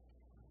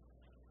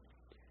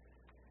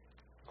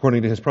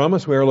According to His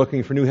promise, we are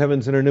looking for new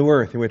heavens and a new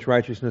earth in which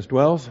righteousness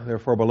dwells.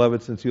 Therefore,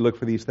 beloved, since you look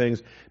for these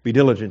things, be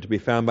diligent to be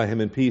found by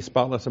Him in peace,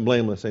 spotless and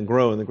blameless, and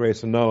grow in the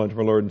grace and knowledge of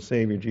our Lord and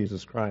Savior,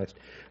 Jesus Christ.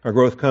 Our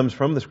growth comes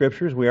from the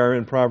Scriptures. We are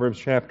in Proverbs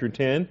chapter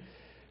 10.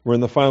 We're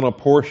in the final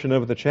portion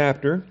of the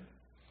chapter,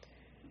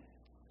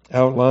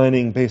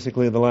 outlining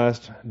basically the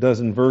last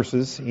dozen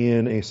verses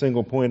in a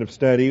single point of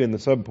study in the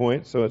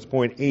subpoint. So it's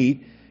point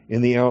 8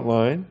 in the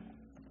outline.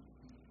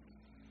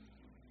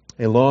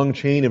 A long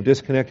chain of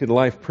disconnected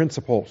life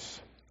principles.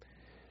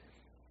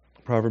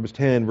 Proverbs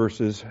 10,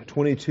 verses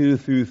 22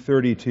 through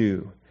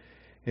 32.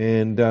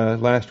 And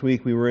last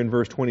week we were in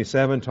verse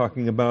 27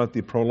 talking about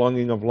the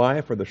prolonging of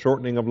life or the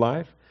shortening of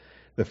life.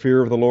 The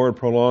fear of the Lord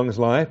prolongs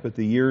life, but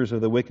the years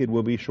of the wicked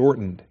will be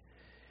shortened.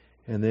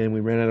 And then we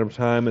ran out of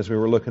time as we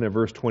were looking at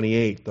verse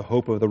 28. The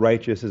hope of the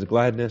righteous is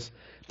gladness,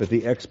 but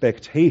the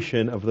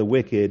expectation of the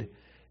wicked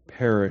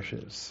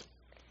perishes.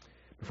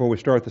 Before we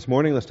start this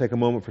morning, let's take a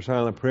moment for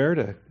silent prayer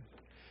to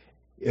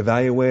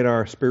evaluate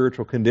our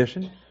spiritual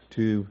condition,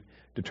 to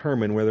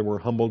determine whether we're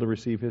humble to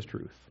receive His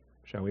truth.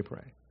 Shall we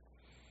pray?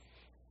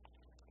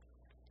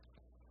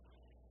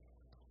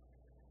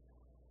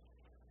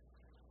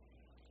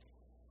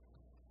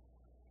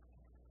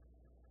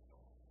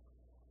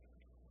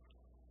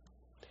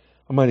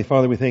 Almighty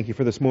Father, we thank You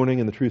for this morning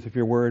and the truth of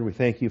Your word. We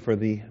thank You for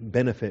the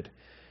benefit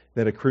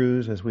that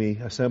accrues as we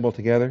assemble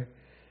together.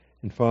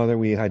 And Father,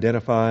 we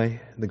identify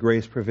the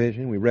grace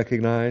provision. We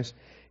recognize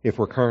if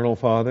we're carnal,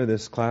 Father,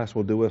 this class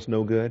will do us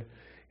no good.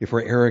 If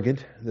we're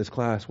arrogant, this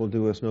class will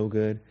do us no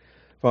good.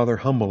 Father,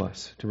 humble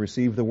us to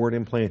receive the word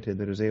implanted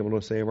that is able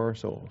to save our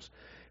souls.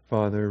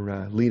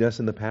 Father, lead us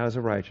in the paths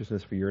of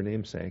righteousness for Your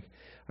name's sake.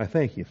 I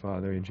thank You,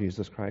 Father, in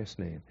Jesus Christ's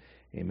name.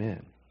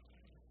 Amen.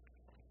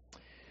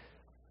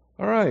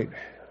 All right.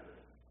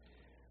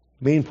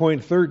 Main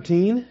point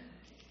 13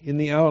 in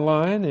the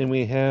outline, and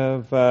we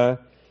have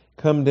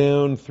come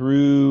down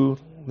through,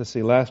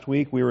 last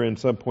week we were in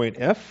subpoint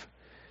F.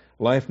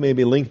 Life may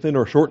be lengthened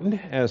or shortened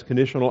as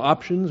conditional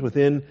options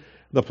within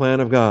the plan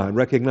of God,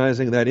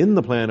 recognizing that in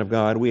the plan of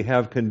God we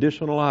have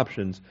conditional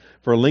options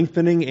for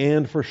lengthening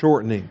and for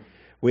shortening.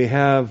 We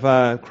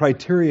have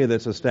criteria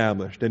that's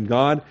established, and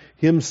God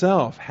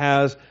Himself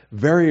has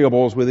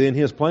variables within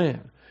His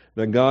plan.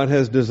 That God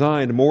has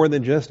designed more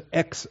than just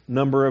X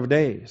number of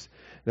days.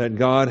 That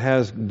God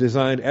has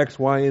designed X,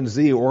 Y, and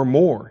Z or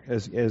more,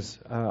 as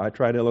I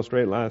tried to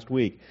illustrate last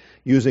week,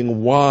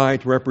 using Y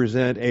to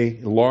represent a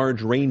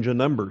large range of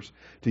numbers,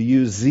 to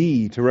use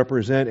Z to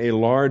represent a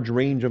large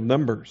range of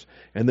numbers,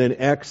 and then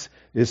X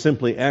is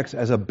simply X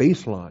as a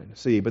baseline,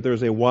 see, but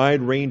there's a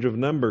wide range of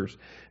numbers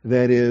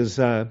that is,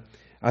 I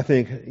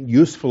think,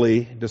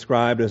 usefully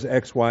described as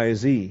X, Y,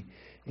 Z,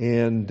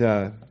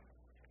 and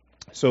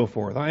so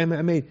forth. I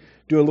may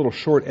do a little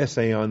short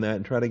essay on that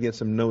and try to get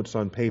some notes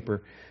on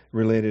paper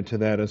related to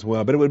that as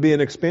well. But it would be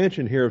an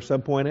expansion here of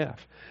subpoint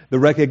F. The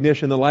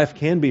recognition that life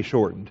can be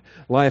shortened,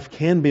 life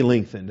can be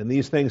lengthened, and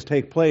these things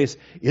take place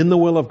in the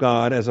will of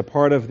God as a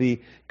part of the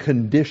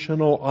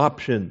conditional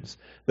options,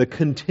 the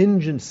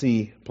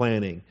contingency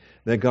planning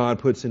that God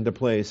puts into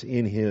place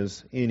in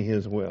His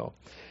will.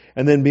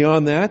 And then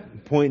beyond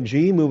that, point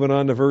G, moving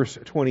on to verse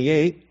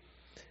 28,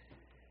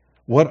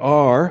 what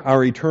are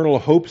our eternal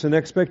hopes and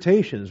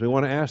expectations? We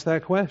want to ask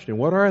that question.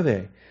 What are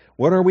they?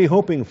 What are we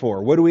hoping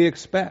for? What do we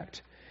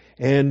expect?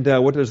 And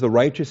what does the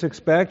righteous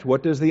expect?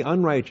 What does the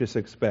unrighteous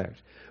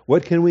expect?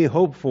 What can we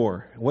hope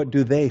for? What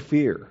do they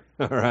fear?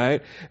 All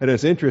right? And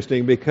it's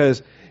interesting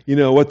because,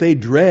 what they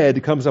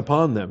dread comes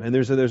upon them. And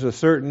there's a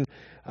certain,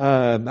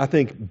 I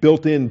think,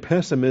 built-in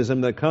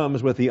pessimism that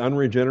comes with the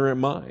unregenerate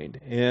mind.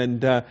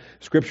 And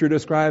Scripture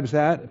describes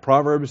that.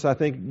 Proverbs, I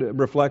think,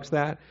 reflects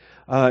that.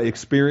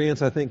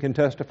 Experience, I think, can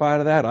testify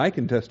to that. I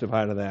can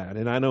testify to that.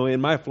 And I know in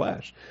my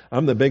flesh,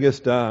 I'm the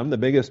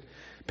biggest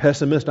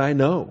pessimist I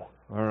know.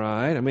 All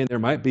right? I mean, there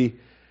might be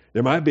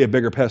a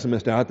bigger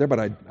pessimist out there, but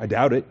I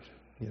doubt it.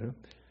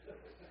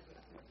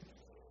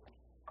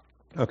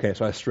 Okay,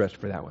 so I stretched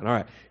for that one. All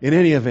right. In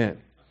any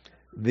event,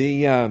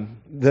 the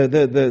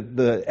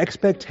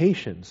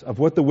expectations of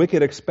what the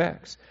wicked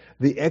expects,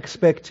 the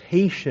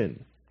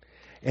expectation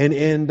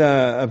and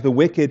of the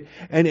wicked,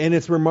 and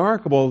it's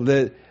remarkable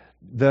that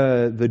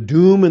the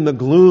doom and the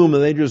gloom that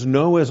they just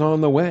know is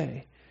on the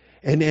way,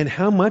 and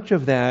how much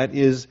of that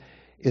is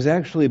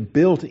actually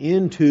built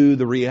into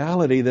the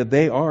reality that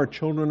they are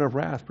children of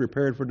wrath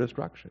prepared for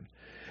destruction.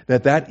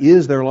 That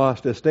is their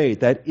lost estate.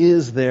 That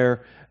is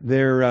their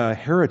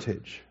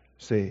heritage.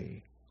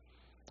 See?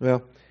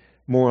 Well,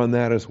 more on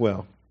that as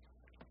well.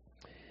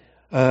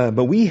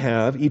 But we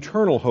have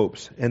eternal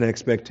hopes and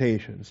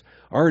expectations.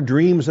 Our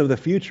dreams of the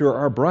future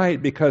are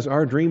bright because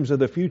our dreams of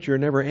the future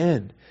never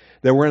end.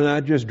 That we're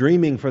not just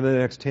dreaming for the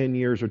next 10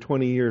 years or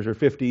 20 years or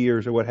 50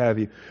 years or what have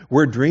you.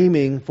 We're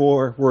dreaming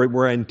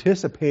we're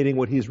anticipating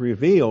what He's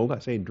revealed. I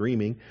say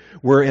dreaming.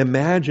 We're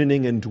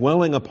imagining and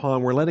dwelling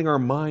upon, we're letting our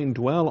mind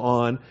dwell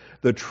on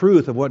the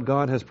truth of what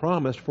God has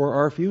promised for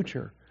our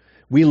future.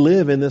 We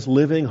live in this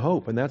living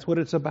hope, and that's what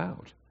it's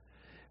about.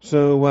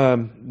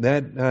 So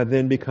that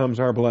then becomes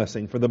our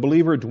blessing. For the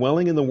believer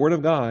dwelling in the Word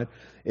of God,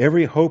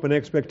 every hope and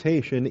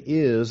expectation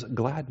is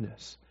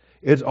gladness.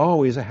 It's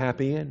always a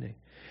happy ending.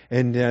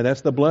 And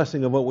that's the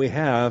blessing of what we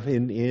have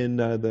in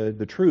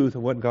the truth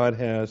of what God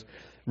has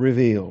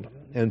revealed.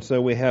 And so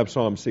we have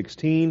Psalm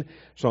 16,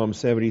 Psalm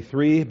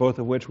 73, both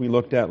of which we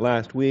looked at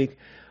last week.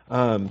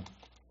 We'll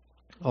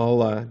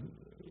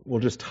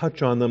just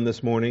touch on them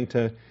this morning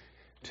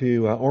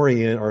to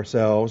orient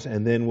ourselves,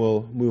 and then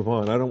we'll move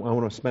on. I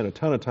want to spend a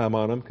ton of time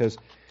on them because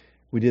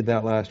we did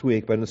that last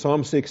week. But in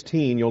Psalm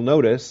 16, you'll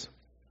notice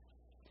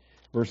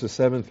verses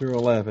 7 through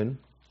 11.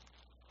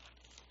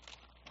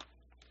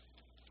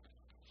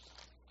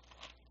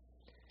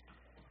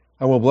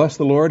 I will bless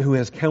the Lord who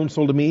has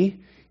counseled me.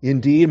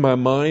 Indeed, my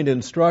mind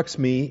instructs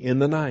me in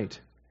the night.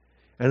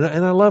 And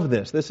I love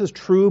this. This is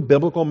true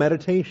biblical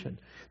meditation.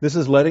 This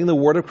is letting the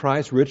Word of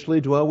Christ richly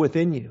dwell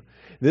within you.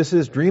 This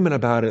is dreaming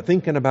about it,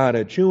 thinking about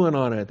it, chewing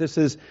on it. This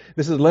is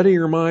letting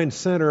your mind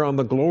center on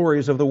the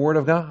glories of the Word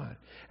of God.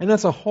 And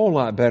that's a whole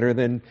lot better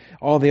than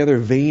all the other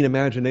vain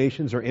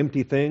imaginations or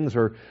empty things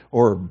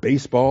or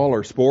baseball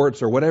or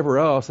sports or whatever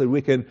else that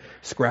we can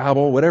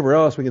Scrabble, whatever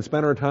else we can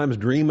spend our times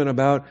dreaming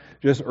about,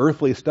 just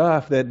earthly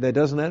stuff that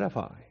doesn't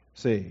edify.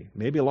 See,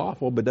 maybe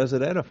lawful, but does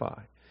it edify?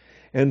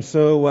 And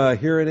so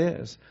here it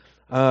is.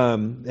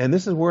 And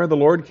this is where the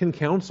Lord can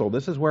counsel.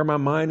 This is where my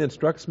mind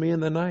instructs me in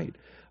the night.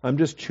 I'm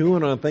just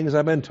chewing on things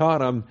I've been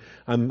taught. I'm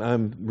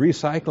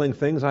recycling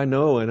things I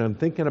know, and I'm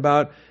thinking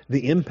about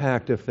the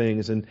impact of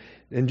things, and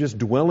just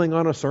dwelling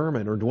on a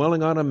sermon, or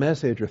dwelling on a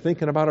message, or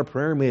thinking about a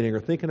prayer meeting, or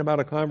thinking about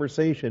a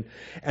conversation,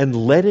 and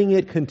letting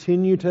it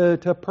continue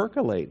to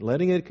percolate,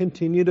 letting it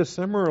continue to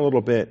simmer a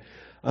little bit.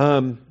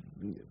 Talking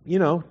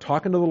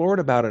to the Lord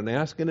about it and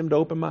asking Him to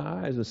open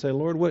my eyes and say,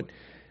 Lord,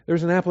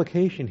 there's an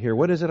application here.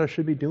 What is it I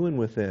should be doing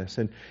with this?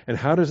 And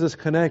how does this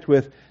connect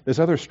with this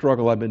other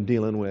struggle I've been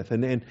dealing with?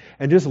 And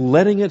just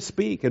letting it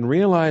speak and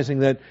realizing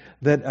that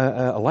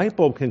a light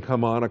bulb can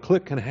come on, a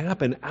click can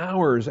happen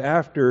hours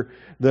after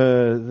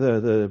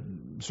the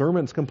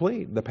sermon's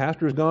complete. The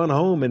pastor's gone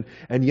home,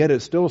 and yet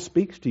it still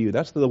speaks to you.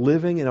 That's the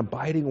living and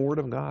abiding Word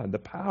of God, the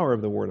power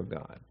of the Word of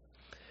God.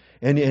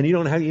 And you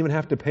don't even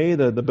have to pay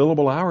the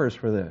billable hours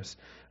for this,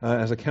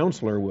 as a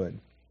counselor would.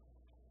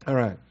 All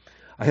right.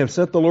 I have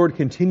set the Lord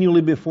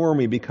continually before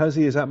me. Because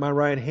He is at my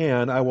right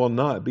hand, I will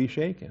not be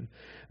shaken.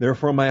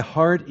 Therefore my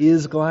heart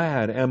is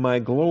glad, and my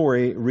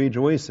glory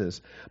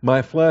rejoices.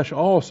 My flesh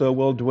also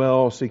will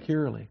dwell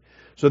securely.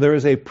 So there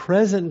is a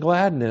present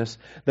gladness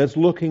that's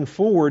looking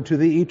forward to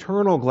the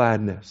eternal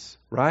gladness,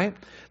 right?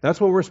 That's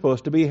what we're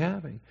supposed to be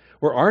having.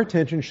 Where our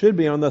attention should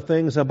be on the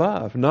things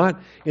above, not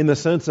in the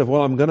sense of,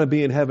 well, I'm going to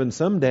be in heaven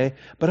someday,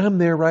 but I'm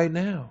there right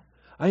now.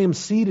 I am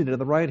seated at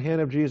the right hand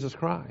of Jesus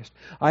Christ.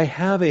 I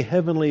have a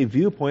heavenly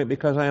viewpoint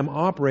because I am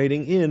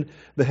operating in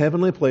the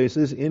heavenly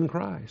places in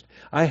Christ.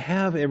 I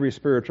have every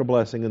spiritual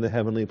blessing in the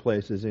heavenly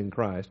places in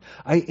Christ.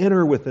 I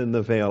enter within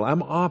the veil.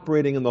 I'm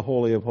operating in the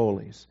Holy of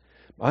Holies.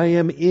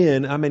 I'm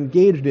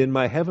engaged in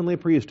my heavenly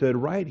priesthood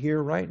right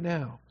here, right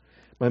now.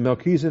 My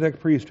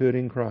Melchizedek priesthood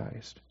in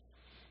Christ.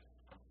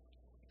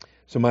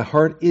 So my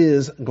heart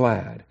is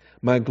glad.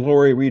 My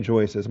glory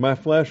rejoices. My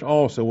flesh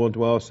also will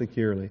dwell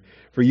securely.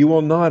 For you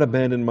will not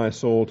abandon my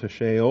soul to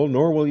Sheol,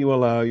 nor will you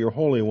allow your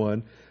Holy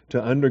One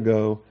to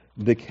undergo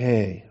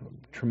decay.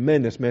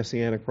 Tremendous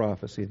messianic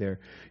prophecy there.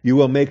 You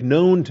will make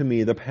known to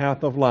me the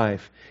path of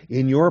life.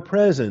 In your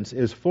presence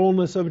is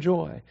fullness of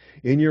joy.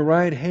 In your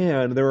right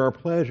hand there are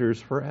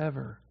pleasures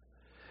forever.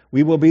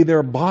 We will be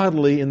there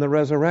bodily in the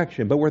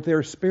resurrection, but we're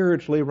there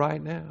spiritually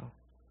right now.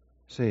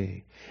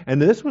 See,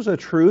 and this was a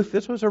truth,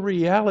 this was a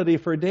reality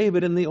for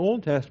David in the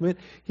Old Testament.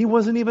 He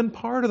wasn't even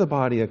part of the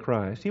body of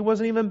Christ. He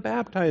wasn't even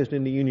baptized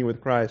into union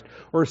with Christ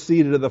or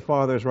seated at the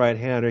Father's right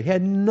hand. He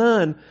had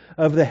none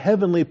of the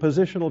heavenly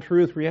positional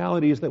truth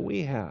realities that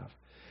we have.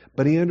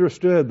 But he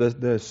understood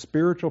the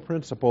spiritual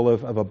principle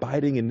of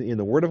abiding in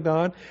the Word of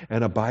God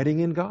and abiding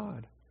in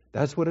God.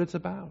 That's what it's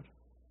about.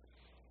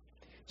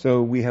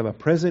 So we have a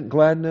present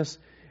gladness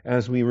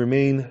as we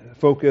remain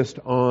focused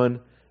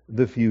on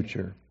the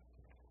future.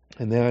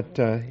 And that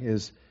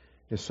is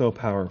so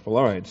powerful.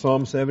 All right,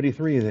 Psalm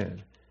 73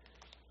 then.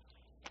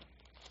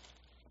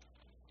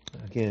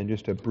 Again,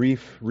 just a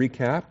brief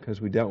recap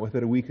because we dealt with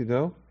it a week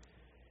ago.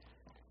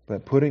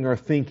 But putting our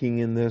thinking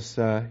in this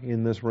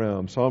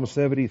realm. Psalm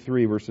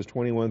 73, verses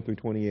 21 through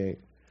 28.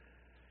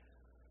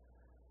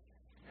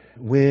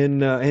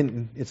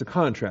 And it's a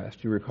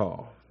contrast, you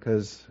recall,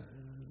 because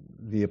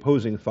the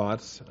opposing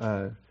thoughts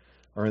are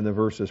in the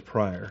verses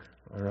prior.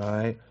 All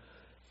right.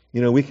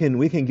 We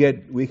can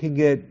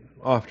get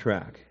off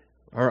track.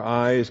 Our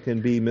eyes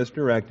can be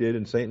misdirected,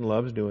 and Satan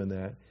loves doing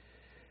that.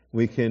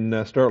 We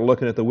can start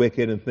looking at the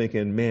wicked and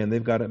thinking, man,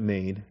 they've got it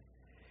made.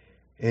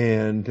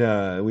 And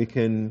we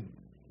can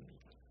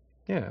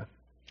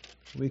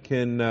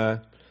have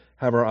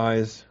our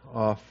eyes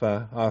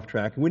off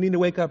track. We need to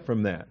wake up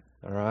from that,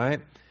 all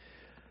right?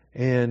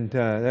 And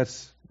that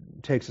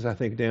takes us, I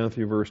think, down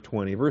through verse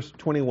 20. Verse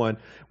 21,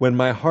 when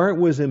my heart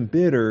was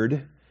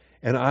embittered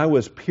and I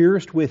was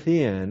pierced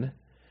within,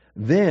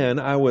 Then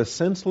I was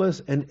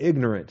senseless and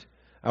ignorant.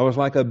 I was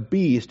like a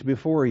beast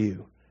before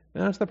you.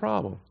 Now, that's the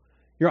problem.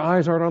 Your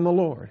eyes aren't on the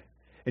Lord.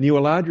 And you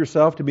allowed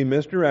yourself to be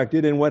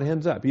misdirected, and what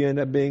ends up? You end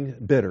up being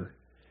bitter.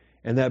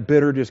 And that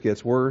bitter just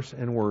gets worse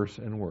and worse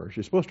and worse.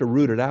 You're supposed to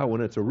root it out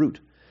when it's a root.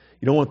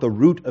 You don't want the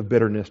root of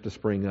bitterness to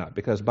spring up,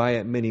 because by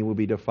it many will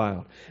be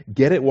defiled.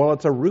 Get it while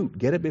it's a root.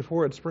 Get it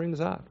before it springs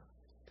up.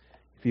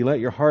 If you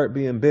let your heart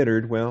be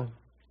embittered, well,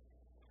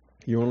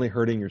 you're only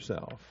hurting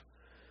yourself.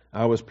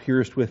 I was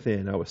pierced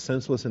within. I was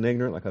senseless and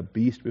ignorant like a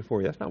beast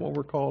before you. That's not what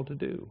we're called to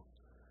do.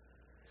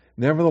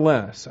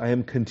 Nevertheless, I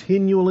am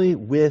continually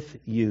with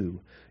you.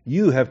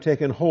 You have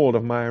taken hold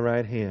of my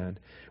right hand.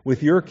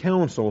 With your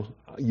counsel,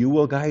 you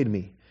will guide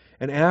me,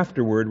 and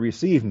afterward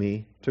receive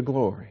me to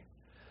glory.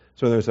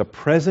 So there's a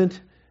present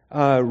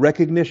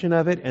recognition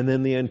of it, and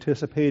then the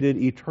anticipated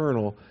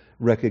eternal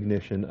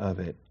recognition of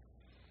it.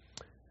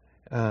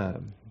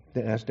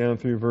 That's down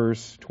through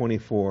verse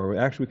 24.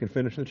 Actually, we can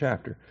finish the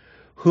chapter.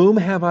 Whom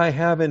have I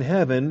in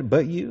heaven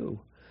but you?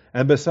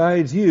 And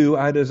besides you,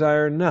 I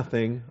desire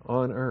nothing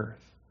on earth.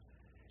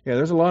 Yeah,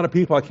 there's a lot of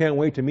people I can't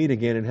wait to meet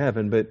again in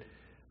heaven, but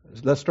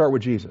let's start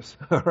with Jesus,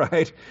 all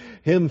right?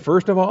 Him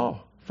first of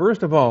all,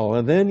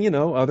 and then,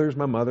 others,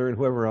 my mother and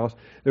whoever else.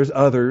 There's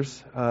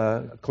others,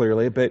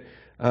 clearly, but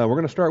we're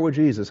going to start with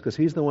Jesus, because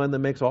He's the one that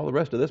makes all the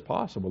rest of this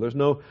possible. There's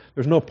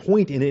no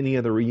point in any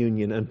other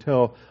reunion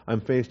until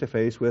I'm face to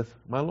face with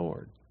my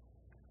Lord.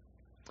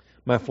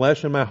 My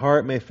flesh and my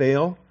heart may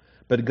fail,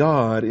 but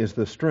God is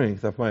the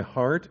strength of my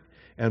heart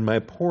and my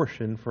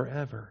portion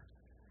forever.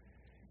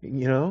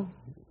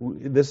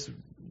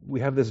 We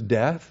have this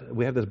death,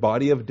 we have this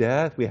body of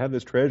death, we have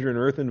this treasure in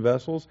earthen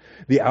vessels.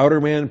 The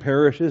outer man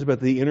perishes, but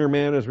the inner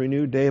man is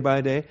renewed day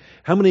by day.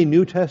 How many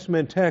New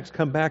Testament texts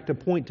come back to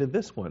point to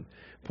this one?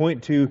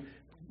 Point to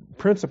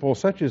principles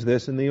such as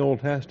this in the Old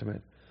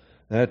Testament.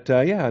 That,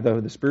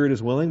 the spirit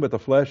is willing, but the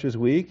flesh is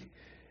weak.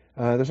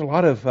 There's a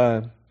lot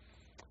of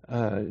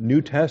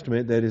New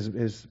Testament that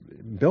is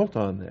built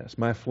on this.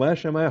 My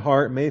flesh and my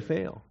heart may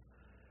fail.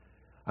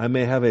 I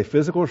may have a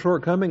physical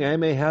shortcoming, I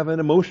may have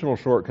an emotional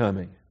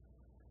shortcoming.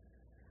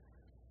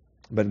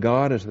 But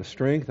God is the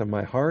strength of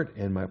my heart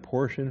and my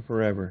portion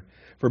forever.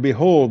 For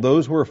behold,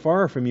 those who are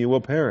far from you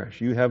will perish.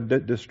 You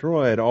have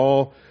destroyed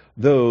all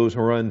those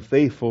who are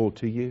unfaithful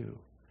to you.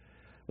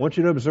 I want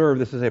you to observe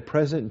this is a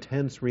present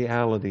tense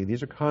reality.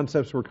 These are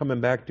concepts we're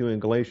coming back to in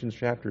Galatians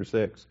chapter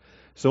 6.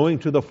 Sowing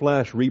to the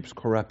flesh reaps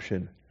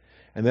corruption.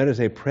 And that is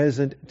a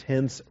present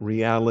tense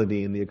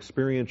reality in the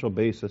experiential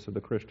basis of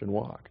the Christian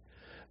walk.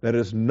 That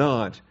is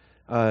not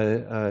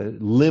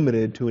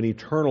limited to an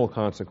eternal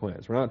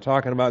consequence. We're not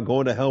talking about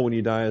going to hell when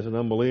you die as an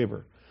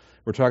unbeliever.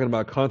 We're talking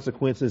about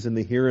consequences in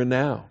the here and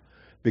now.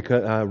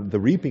 Because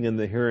the reaping in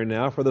the here and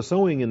now for the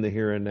sowing in the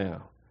here and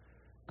now.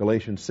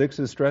 Galatians 6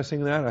 is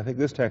stressing that. I think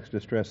this text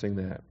is stressing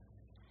that.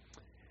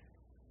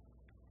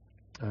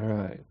 All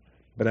right.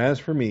 But as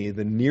for me,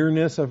 the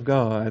nearness of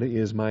God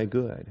is my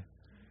good.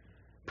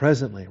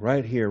 Presently,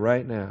 right here,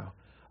 right now,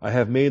 I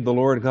have made the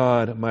Lord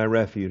God my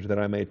refuge, that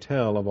I may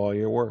tell of all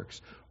your works.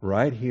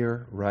 Right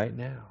here, right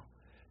now.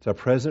 It's a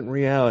present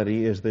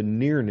reality is the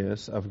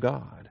nearness of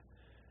God.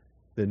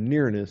 The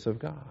nearness of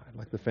God.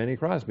 Like the Fanny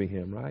Crosby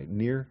hymn, right?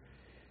 Near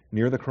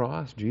the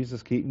cross.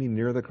 Jesus, keep me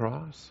near the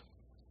cross.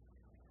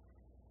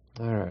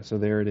 All right, so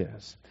there it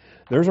is.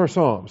 There's our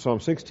Psalm. Psalm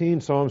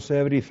 16, Psalm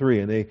 73.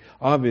 And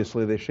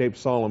they shaped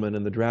Solomon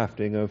in the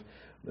drafting of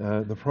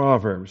the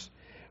Proverbs.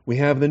 We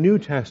have the New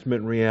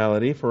Testament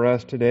reality for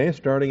us today,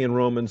 starting in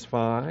Romans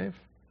 5.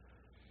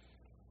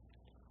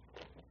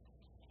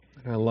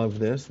 I love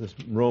this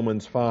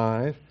Romans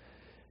 5.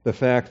 The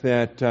fact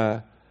that,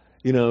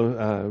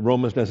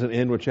 Romans doesn't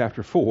end with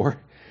chapter 4.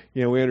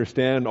 We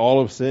understand all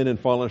of sin and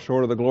fallen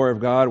short of the glory of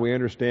God. We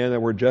understand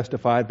that we're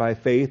justified by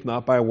faith,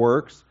 not by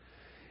works.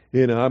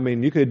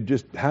 You could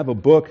just have a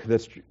book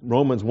that's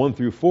Romans 1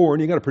 through 4,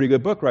 and you got a pretty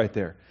good book right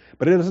there.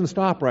 But it doesn't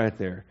stop right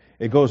there.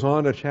 It goes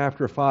on to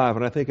chapter 5,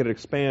 and I think it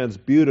expands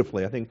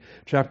beautifully. I think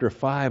chapter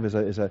 5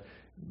 is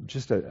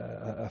just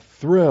a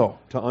thrill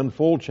to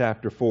unfold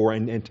chapter 4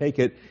 and take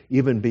it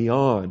even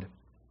beyond.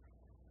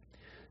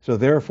 So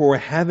therefore,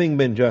 having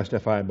been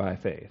justified by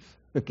faith,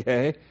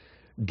 okay?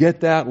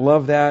 Get that,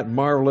 love that,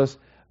 marvelous,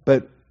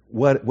 but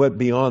what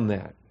beyond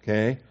that,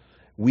 okay?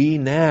 We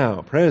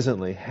now,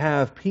 presently,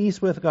 have peace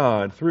with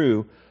God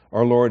through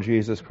our Lord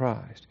Jesus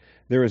Christ.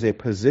 There is a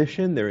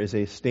position, there is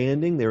a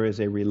standing, there is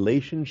a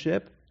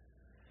relationship,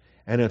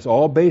 and it's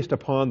all based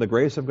upon the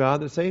grace of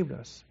God that saved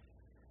us.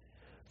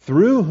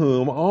 Through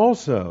whom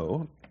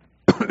also,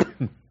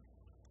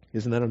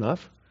 isn't that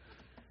enough?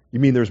 You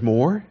mean there's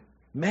more?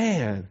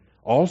 Man,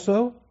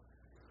 also?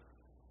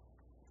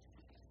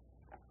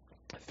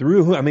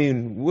 Through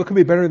whom, what could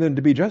be better than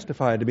to be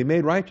justified, to be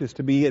made righteous,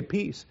 to be at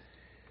peace?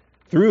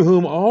 Through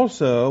whom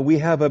also we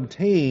have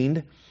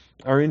obtained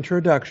our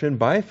introduction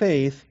by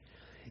faith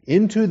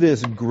into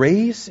this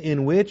grace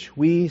in which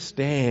we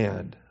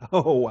stand.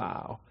 Oh,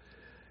 wow.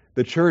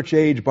 The church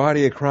age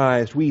body of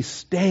Christ, we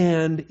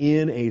stand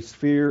in a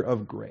sphere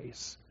of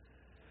grace.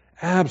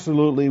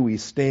 Absolutely, we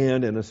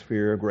stand in a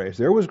sphere of grace.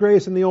 There was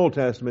grace in the Old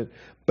Testament,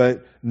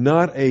 but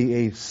not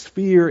a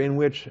sphere in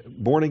which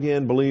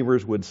born-again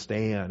believers would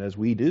stand as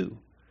we do.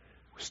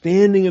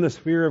 Standing in a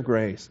sphere of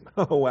grace.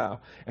 Oh, wow.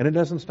 And it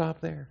doesn't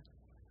stop there.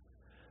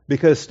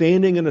 Because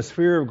standing in a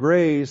sphere of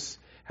grace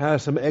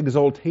has some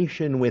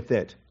exaltation with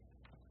it.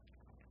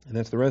 And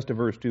that's the rest of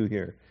verse 2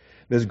 here.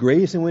 There's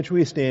grace in which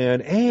we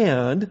stand,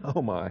 and,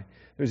 oh my,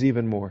 there's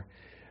even more.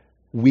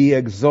 We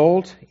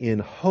exult in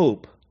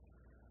hope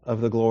of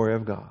the glory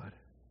of God.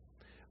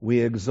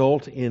 We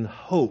exult in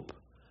hope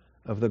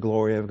of the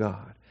glory of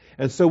God.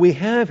 And so we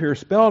have here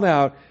spelled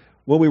out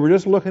what we were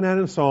just looking at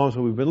in Psalms,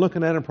 what we've been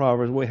looking at in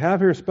Proverbs. What we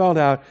have here spelled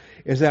out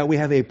is that we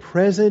have a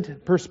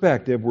present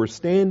perspective. We're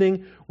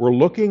standing, we're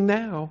looking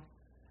now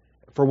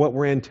for what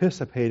we're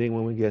anticipating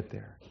when we get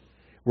there.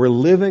 We're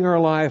living our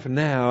life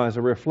now as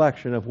a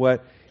reflection of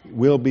what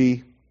will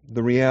be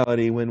the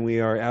reality when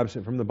we are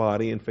absent from the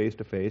body and face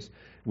to face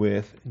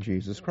with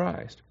Jesus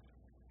Christ.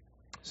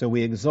 So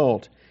we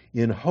exult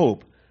in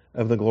hope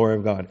of the glory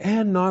of God.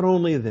 And not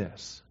only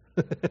this,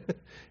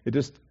 it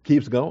just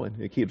keeps going.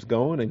 It keeps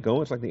going and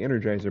going. It's like the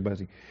Energizer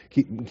Bunny.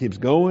 Keeps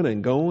going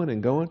and going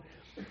and going.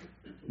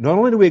 Not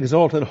only do we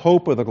exult in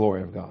hope of the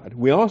glory of God,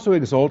 we also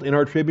exult in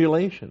our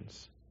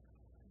tribulations.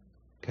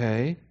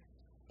 Okay?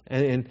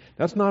 And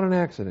that's not an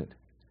accident.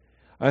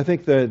 I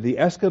think the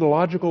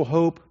eschatological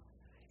hope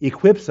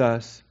equips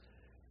us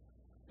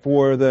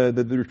for the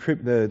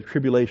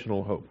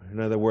tribulational hope.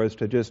 In other words,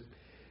 to just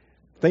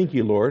thank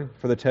you, Lord,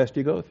 for the test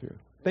you go through.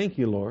 Thank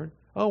you, Lord.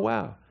 Oh,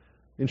 wow.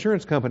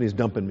 Insurance company's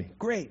dumping me.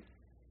 Great.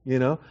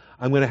 I'm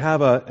going to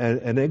have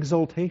an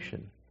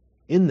exaltation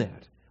in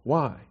that.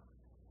 Why?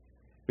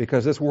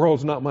 Because this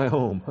world's not my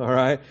home, all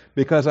right?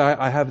 Because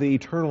I have the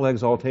eternal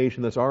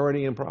exaltation that's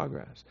already in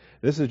progress.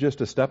 This is just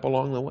a step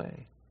along the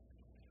way.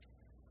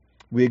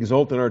 We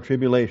exult in our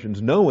tribulations,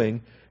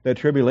 knowing that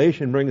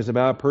tribulation brings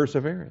about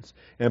perseverance.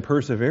 And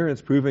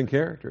perseverance, proven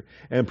character.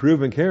 And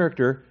proven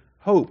character,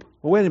 hope.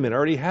 Well, wait a minute, I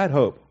already had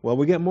hope. Well,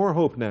 we get more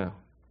hope now.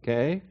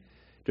 Okay?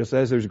 Just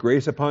as there's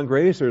grace upon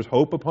grace, there's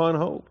hope upon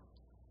hope.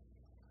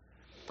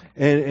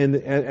 And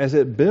as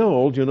it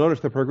builds, you'll notice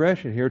the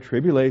progression here: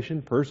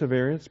 tribulation,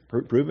 perseverance,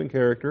 proven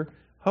character,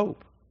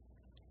 hope.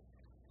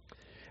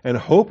 And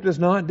hope does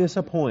not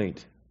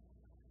disappoint,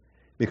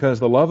 because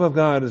the love of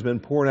God has been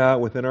poured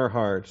out within our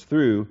hearts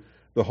through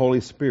the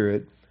Holy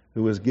Spirit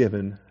who was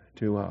given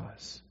to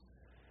us.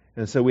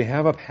 And so we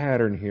have a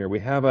pattern here. We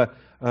have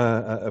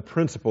a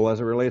principle as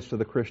it relates to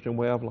the Christian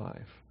way of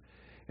life,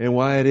 and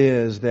why it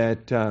is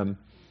that the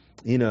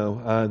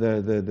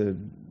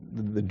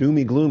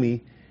doomy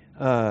gloomy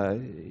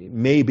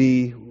may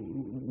be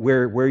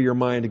where your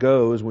mind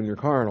goes when you're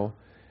carnal,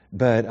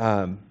 but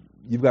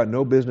you've got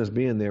no business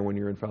being there when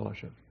you're in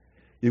fellowship.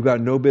 You've got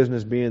no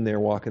business being there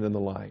walking in the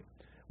light,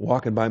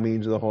 walking by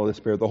means of the Holy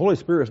Spirit. The Holy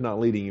Spirit is not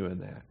leading you in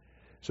that.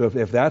 So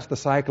if that's the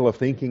cycle of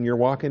thinking you're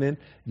walking in,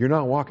 you're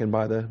not walking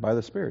by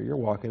the Spirit. You're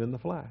walking in the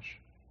flesh.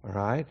 All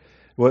right?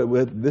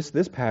 With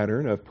this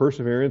pattern of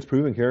perseverance,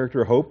 proven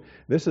character, hope,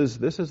 this is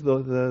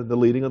the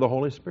leading of the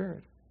Holy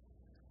Spirit.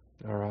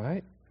 All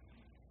right?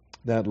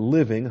 That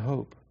living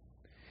hope.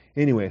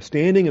 Anyway,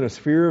 standing in a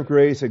sphere of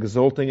grace,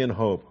 exulting in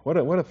hope. What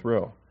a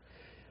thrill.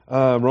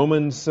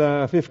 Romans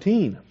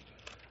 15.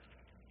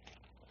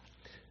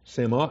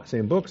 Same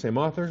book, same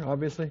author,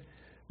 obviously.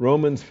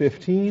 Romans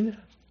 15.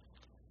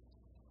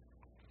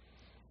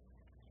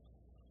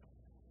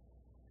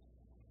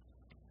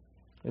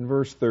 In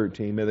verse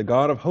 13, may the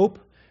God of hope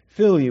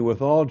fill you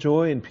with all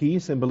joy and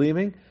peace in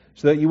believing,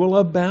 so that you will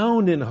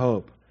abound in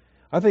hope.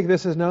 I think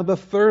this is now the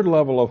third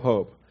level of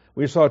hope.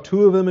 We saw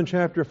two of them in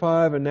chapter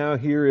 5, and now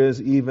here is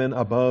even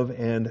above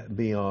and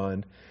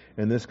beyond.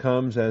 And this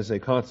comes as a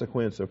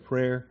consequence of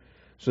prayer,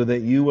 so that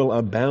you will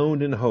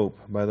abound in hope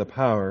by the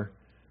power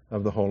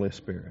of the Holy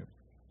Spirit.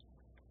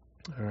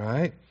 All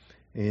right?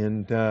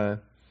 And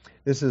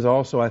this is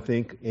also, I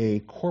think, a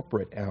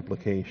corporate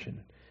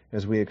application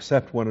as we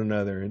accept one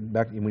another. And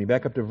when we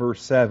back up to verse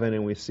 7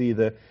 and we see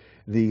the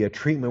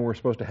treatment we're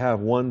supposed to have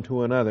one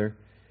to another,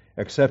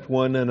 accept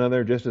one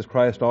another just as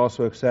Christ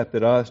also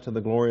accepted us to the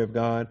glory of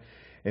God.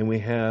 And we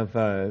have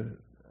the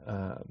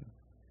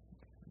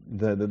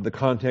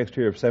context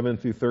here of 7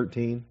 through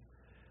 13.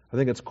 I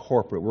think it's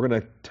corporate. We're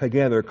going to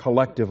together,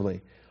 collectively,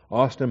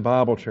 Austin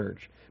Bible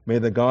Church, may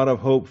the God of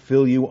hope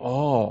fill you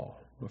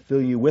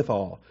with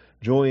all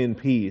joy and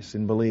peace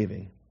in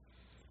believing.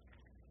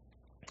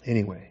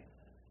 Anyway,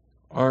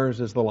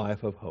 ours is the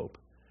life of hope,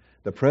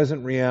 the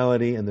present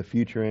reality and the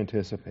future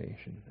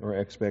anticipation or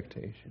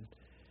expectation.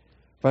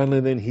 Finally,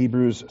 then,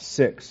 Hebrews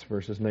 6,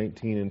 verses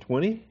 19 and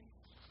 20.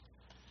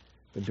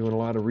 Been doing a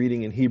lot of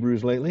reading in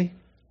Hebrews lately.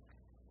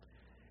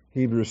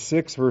 Hebrews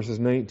 6, verses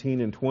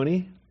 19 and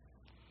 20.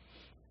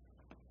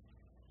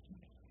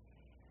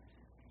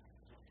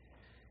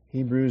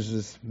 Hebrews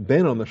has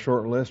been on the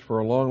short list for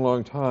a long,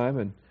 long time,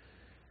 and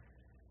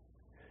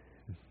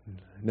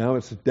now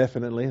it's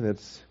definitely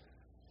it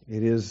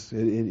is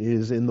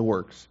in the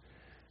works.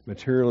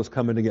 Material is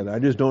coming together. I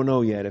just don't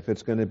know yet if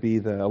it's going to be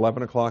the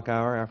 11 o'clock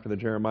hour after the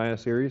Jeremiah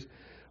series,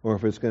 or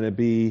if it's going to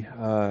be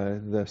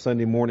the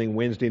Sunday morning,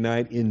 Wednesday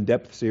night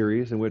in-depth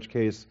series, in which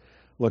case,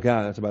 look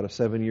out, that's about a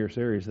 7-year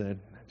series then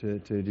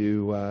to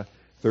do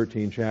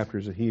 13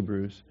 chapters of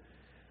Hebrews.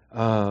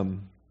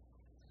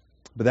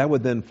 But that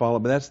would then follow.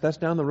 But that's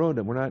down the road,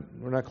 and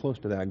we're not close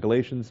to that.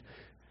 Galatians,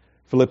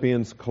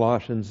 Philippians,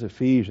 Colossians,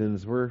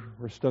 Ephesians, we're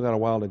still got a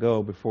while to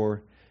go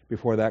before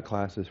that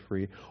class is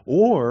free.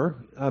 Or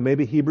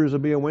maybe Hebrews will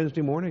be a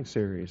Wednesday morning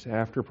series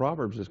after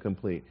Proverbs is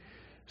complete.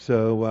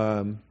 So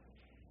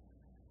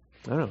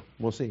I don't know.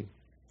 We'll see.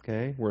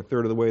 Okay, we're a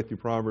third of the way through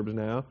Proverbs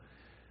now.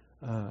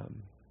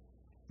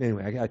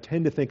 Anyway, I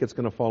tend to think it's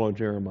going to follow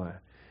Jeremiah.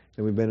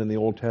 And we've been in the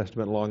Old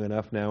Testament long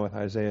enough now with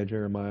Isaiah,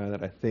 Jeremiah,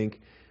 that I think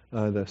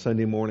the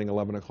Sunday morning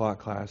 11 o'clock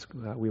class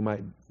we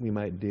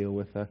might deal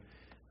with a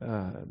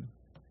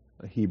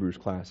Hebrews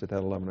class at that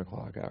 11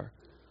 o'clock hour.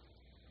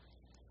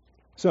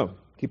 So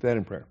keep that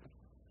in prayer.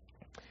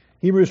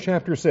 Hebrews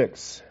chapter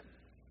 6.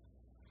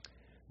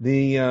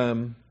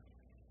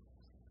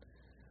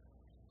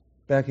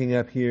 Backing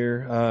up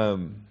here,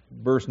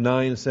 verse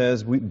 9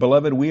 says,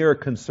 Beloved, we are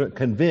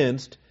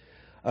convinced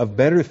of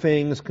better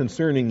things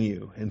concerning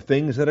you, and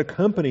things that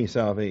accompany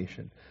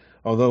salvation,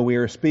 although we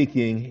are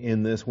speaking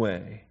in this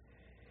way.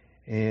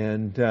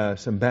 And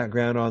some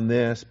background on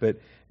this, but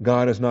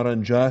God is not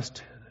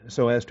unjust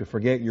so as to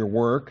forget your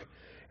work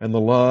and the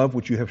love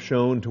which you have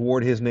shown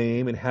toward His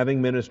name, and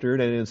having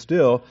ministered and in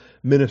still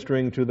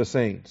ministering to the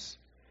saints.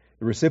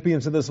 The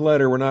recipients of this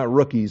letter were not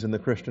rookies in the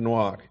Christian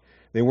walk.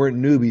 They weren't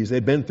newbies.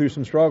 They'd been through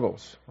some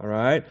struggles, all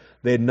right?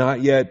 They had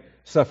not yet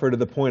suffered to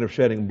the point of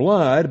shedding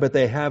blood, but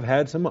they have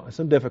had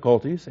some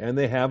difficulties, and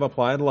they have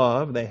applied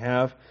love. They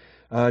have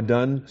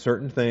done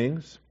certain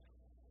things.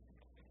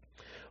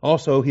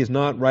 Also, he's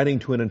not writing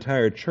to an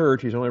entire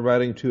church. He's only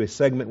writing to a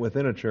segment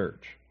within a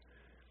church.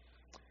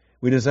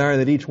 We desire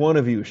that each one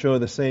of you show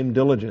the same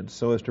diligence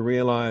so as to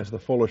realize the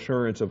full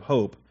assurance of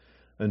hope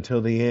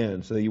until the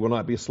end, so that you will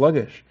not be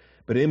sluggish,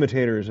 but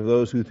imitators of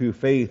those who through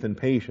faith and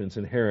patience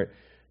inherit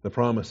the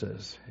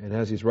promises. And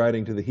as he's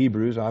writing to the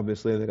Hebrews,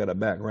 obviously they've got a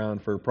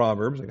background for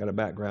Proverbs, they've got a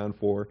background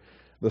for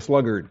the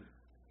sluggard.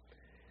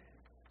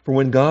 For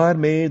when God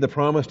made the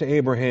promise to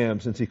Abraham,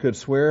 since he could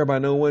swear by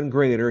no one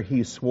greater,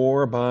 he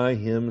swore by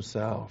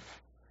himself.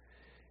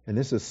 And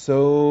this is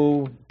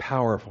so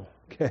powerful,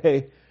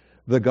 okay?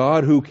 The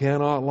God who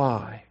cannot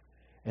lie,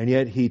 and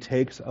yet he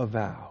takes a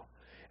vow,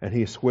 and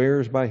he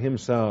swears by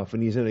himself,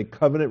 and he's in a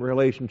covenant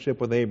relationship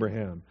with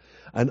Abraham,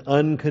 an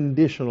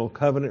unconditional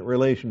covenant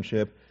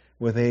relationship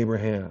with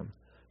Abraham,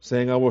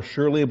 saying, I will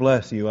surely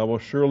bless you, I will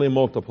surely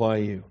multiply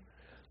you.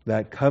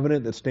 That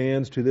covenant that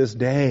stands to this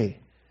day,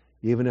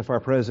 even if our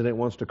president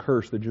wants to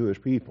curse the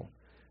Jewish people,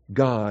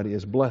 God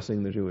is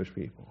blessing the Jewish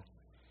people.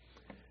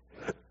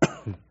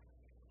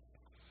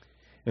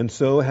 And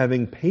so,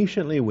 having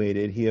patiently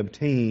waited, he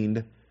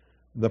obtained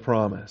the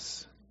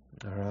promise.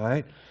 All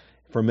right?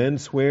 For men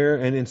swear,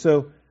 and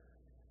so,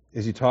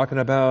 is he talking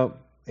about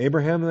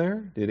Abraham there?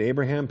 Did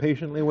Abraham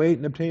patiently wait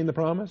and obtain the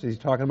promise? Is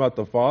he talking about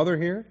the Father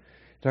here?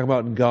 Talking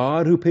about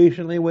God who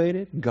patiently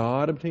waited?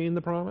 God obtained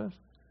the promise?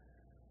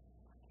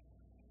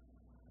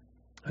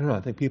 I don't know.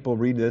 I think people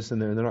read this and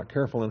they're not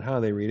careful in how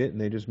they read it, and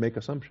they just make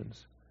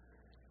assumptions.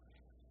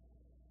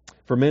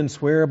 For men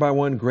swear by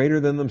one greater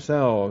than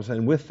themselves,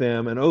 and with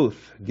them an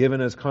oath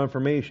given as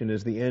confirmation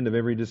is the end of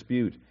every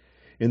dispute.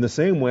 In the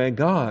same way,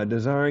 God,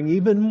 desiring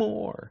even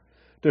more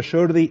to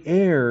show to the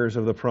heirs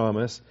of the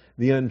promise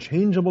the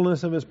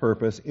unchangeableness of His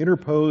purpose,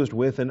 interposed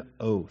with an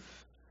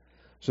oath,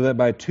 so that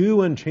by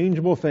two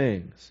unchangeable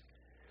things,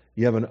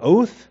 you have an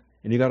oath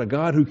and you got a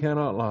God who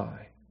cannot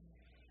lie,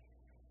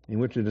 in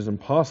which it is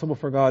impossible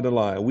for God to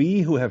lie. We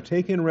who have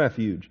taken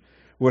refuge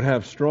would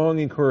have strong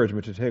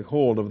encouragement to take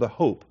hold of the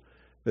hope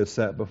that's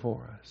set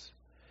before us.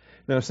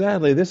 Now,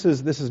 sadly, this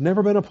has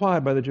never been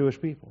applied by the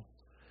Jewish people.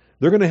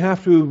 They're going to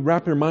have to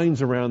wrap their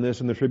minds around this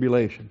in the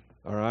tribulation,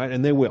 all right?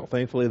 And they will.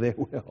 Thankfully, they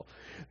will.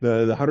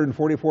 The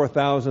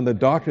 144,000, this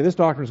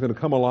doctrine is going to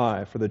come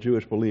alive for the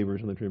Jewish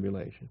believers in the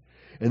tribulation.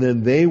 And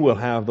then they will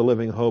have the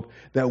living hope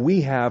that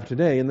we have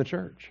today in the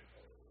church.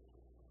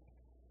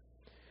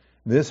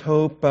 This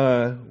hope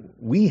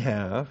we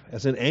have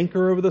as an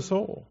anchor of the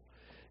soul,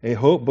 a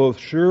hope both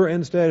sure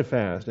and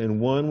steadfast, and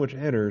one which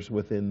enters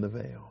within the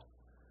veil,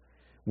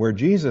 where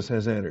Jesus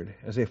has entered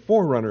as a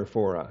forerunner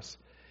for us,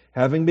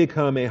 having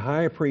become a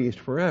high priest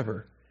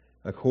forever,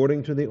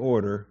 according to the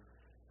order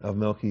of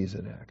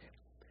Melchizedek.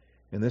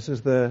 And this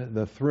is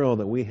the thrill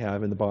that we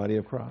have in the body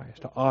of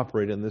Christ, to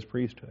operate in this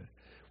priesthood.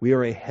 We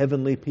are a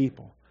heavenly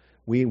people.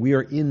 We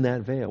are in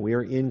that veil. We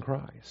are in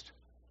Christ.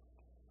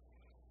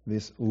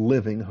 This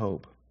living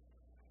hope.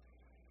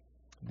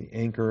 The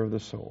anchor of the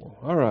soul.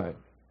 All right.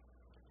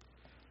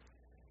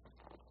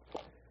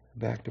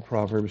 Back to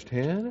Proverbs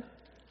 10.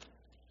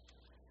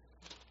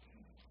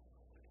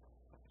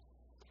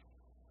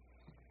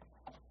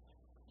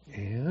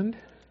 And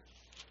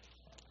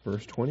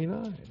verse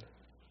 29.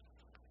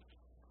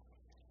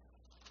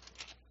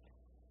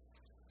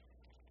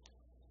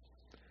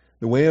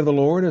 The way of the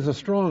Lord is a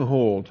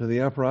stronghold to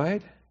the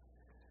upright,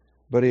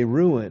 but a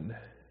ruin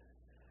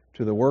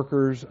to the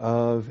workers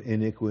of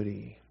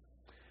iniquity.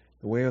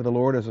 The way of the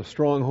Lord is a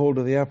stronghold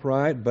to the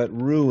upright, but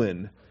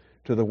ruin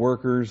to the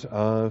workers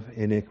of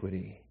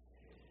iniquity.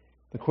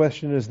 The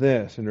question is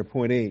this, under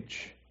point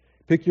H.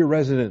 Pick your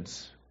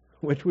residence.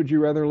 Which would you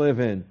rather live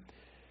in?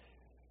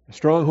 A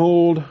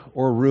stronghold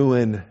or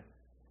ruin?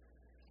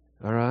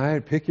 All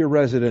right, pick your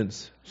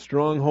residence.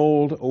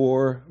 Stronghold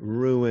or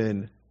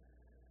ruin.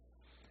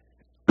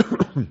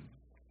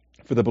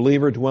 For the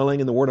believer dwelling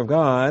in the Word of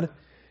God,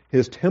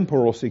 his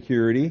temporal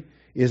security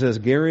is as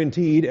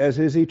guaranteed as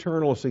his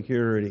eternal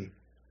security.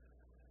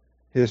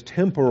 His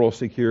temporal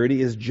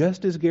security is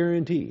just as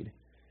guaranteed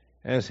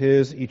as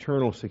his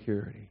eternal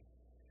security.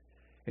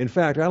 In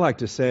fact, I like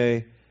to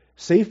say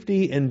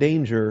safety and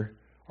danger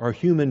are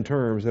human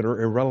terms that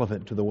are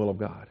irrelevant to the will of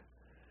God.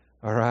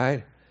 All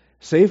right?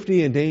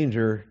 Safety and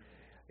danger,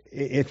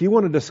 if you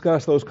want to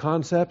discuss those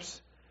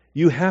concepts,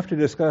 you have to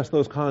discuss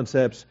those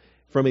concepts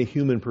from a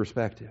human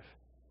perspective.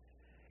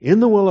 In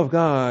the will of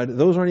God,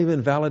 those aren't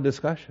even valid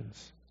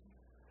discussions.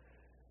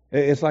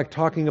 It's like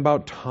talking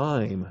about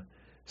time,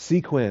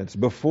 sequence,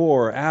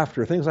 before,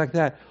 after, things like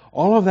that.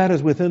 All of that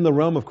is within the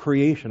realm of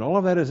creation. All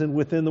of that is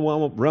within the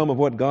realm of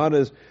what God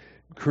has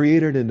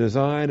created and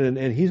designed,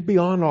 and He's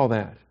beyond all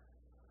that.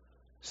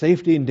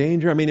 Safety and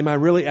danger, I mean, am I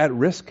really at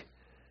risk?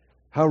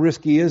 How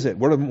risky is it?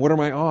 What are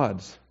my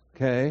odds?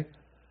 Okay?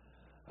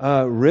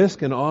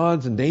 Risk and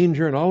odds and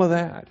danger and all of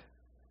that.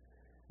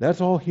 That's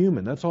all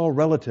human. That's all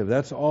relative.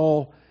 That's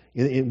all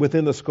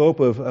within the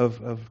scope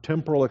of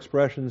temporal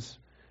expressions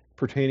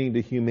pertaining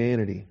to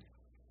humanity.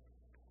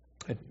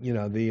 You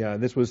know,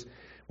 this was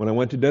when I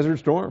went to Desert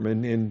Storm,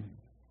 and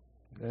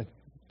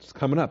it's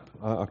coming up.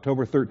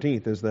 October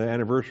 13th is the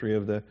anniversary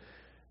of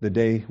the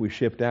day we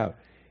shipped out,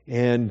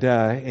 and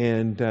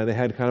they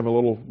had kind of a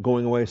little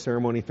going away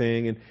ceremony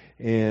thing,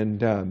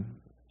 and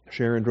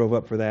Sharon drove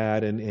up for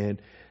that,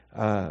 and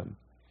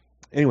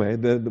anyway,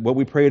 what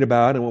we prayed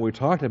about and what we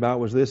talked about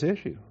was this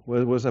issue,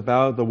 was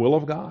about the will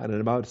of God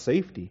and about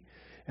safety.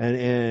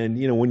 And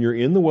you know, when you're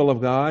in the will of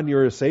God,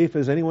 you're as safe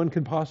as anyone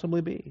could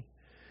possibly be.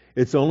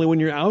 It's only when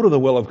you're out of the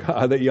will of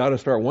God that you ought to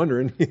start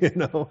wondering, you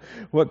know,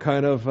 what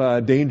kind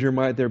of danger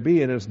might there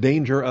be, and it's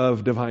danger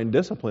of divine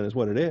discipline is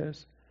what it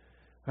is.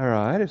 All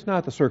right, it's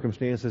not the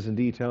circumstances and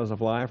details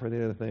of life or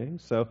the other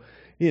things. So,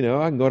 you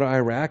know, I can go to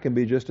Iraq and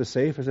be just as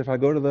safe as if I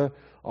go to the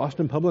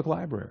Austin Public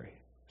Library,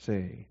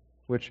 see.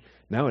 Which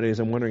nowadays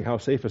I'm wondering how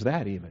safe is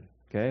that even?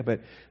 Okay,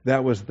 but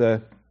that was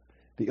the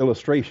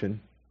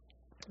illustration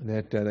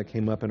that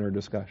came up in our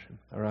discussion.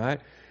 All right,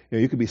 you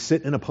know, you could be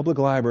sitting in a public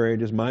library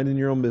just minding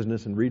your own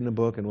business and reading a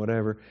book and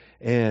whatever,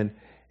 and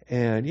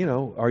you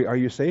know, are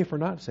you safe or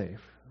not safe?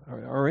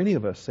 Are any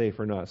of us safe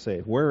or not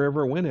safe?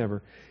 Wherever,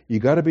 whenever, you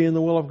got to be in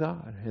the will of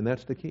God, and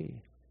that's the key.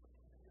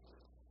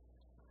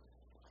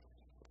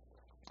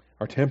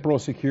 Our temporal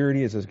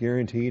security is as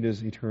guaranteed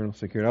as eternal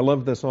security. I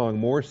love the song,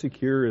 "More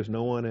secure is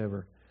no one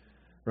ever."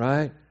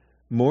 Right?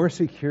 More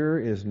secure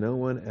is no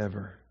one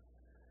ever.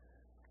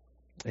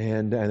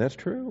 And that's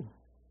true.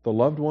 The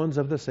loved ones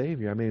of the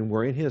Savior. I mean,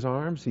 we're in His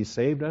arms. He's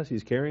saved us.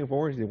 He's caring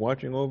for us. He's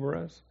watching over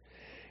us.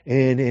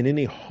 And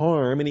any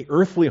harm, any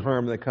earthly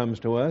harm that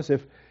comes to us,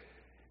 if,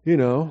 you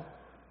know,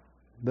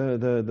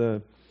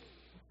 the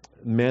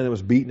man that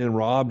was beaten and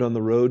robbed on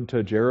the road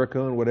to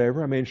Jericho and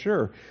whatever, I mean,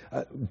 sure,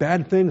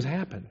 bad things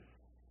happen.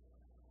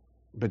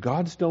 But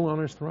God's still on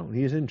His throne.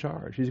 He's in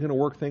charge. He's going to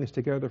work things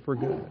together for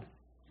good.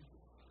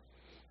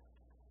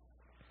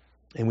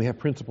 And we have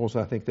principles,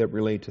 I think, that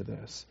relate to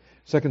this.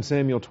 2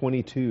 Samuel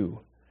 22,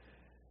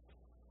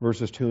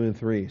 verses 2 and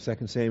 3.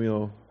 2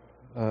 Samuel,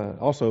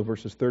 also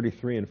verses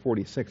 33 and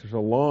 46. There's a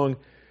long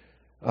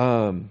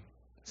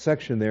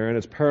section there, and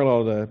it's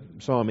parallel to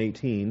Psalm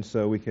 18,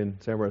 so we can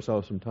save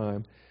ourselves some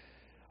time.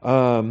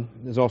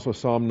 There's also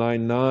Psalm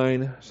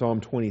 9:9,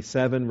 Psalm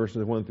 27,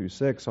 verses 1 through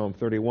 6, Psalm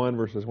 31,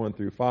 verses 1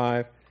 through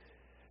 5,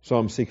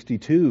 Psalm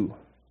 62,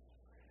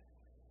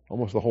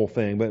 almost the whole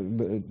thing,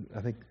 but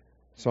I think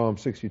Psalm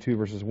 62,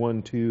 verses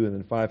 1, 2, and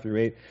then 5 through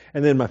 8.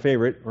 And then my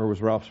favorite, or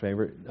was Ralph's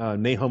favorite,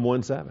 Nahum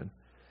 1:7.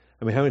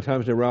 I mean, how many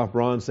times did Ralph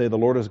Braun say, "The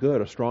Lord is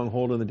good, a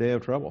stronghold in the day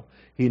of trouble.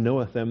 He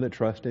knoweth them that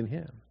trust in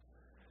Him."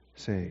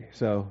 See,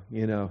 so,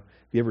 you know,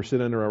 if you ever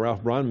sit under a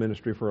Ralph Braun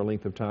ministry for a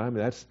length of time,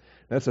 that's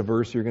a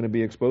verse you're going to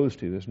be exposed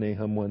to, this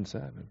Nahum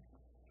 1:7.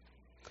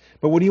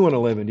 But what do you want to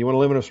live in? Do you want to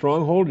live in a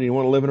stronghold, or do you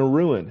want to live in a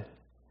ruin?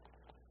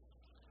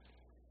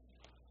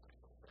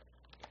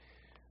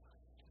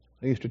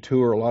 I used to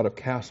tour a lot of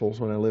castles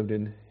when I lived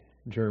in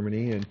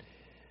Germany, and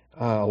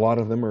a lot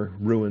of them are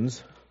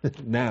ruins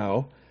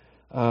now.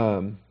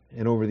 And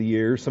over the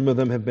years, some of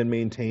them have been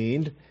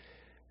maintained,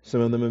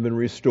 some of them have been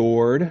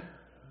restored,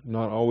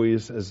 not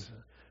always as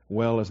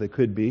well as they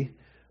could be,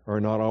 or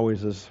not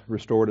always as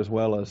restored as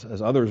well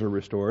as others are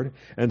restored.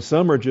 And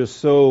some are just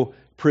so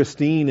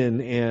pristine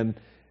and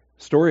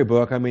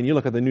storybook. I mean, you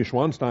look at the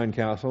Neuschwanstein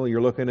Castle, you're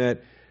looking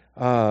at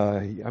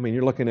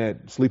you're looking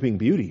at Sleeping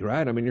Beauty,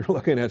 right? I mean, you're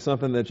looking at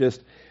something that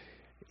just,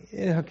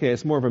 okay,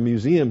 it's more of a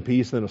museum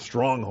piece than a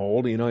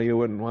stronghold. You know, you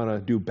wouldn't want to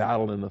do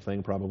battle in the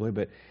thing probably,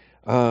 but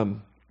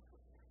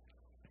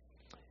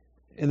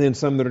And then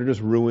some that are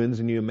just ruins,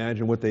 and you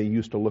imagine what they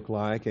used to look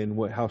like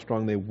and how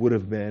strong they would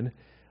have been,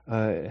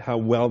 how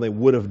well they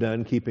would have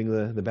done keeping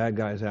the bad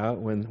guys out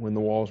when the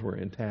walls were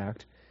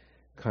intact,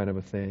 kind of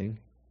a thing.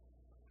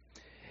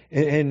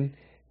 And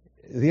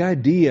the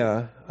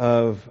idea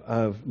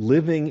of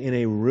living in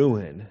a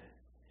ruin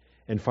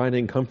and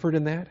finding comfort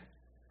in that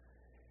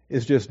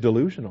is just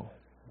delusional,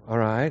 all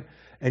right?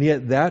 And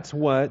yet that's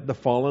what the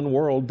fallen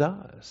world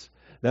does.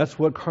 That's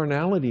what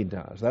carnality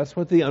does. That's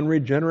what the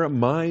unregenerate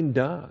mind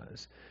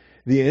does.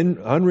 The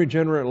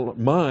unregenerate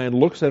mind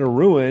looks at a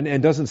ruin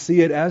and doesn't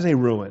see it as a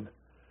ruin.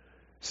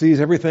 Sees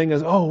everything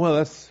as, oh, well,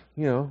 that's,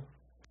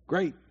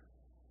 great.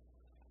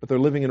 But they're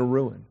living in a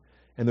ruin,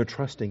 and they're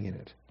trusting in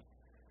it.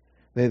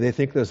 They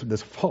think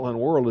this fallen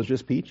world is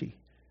just peachy.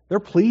 They're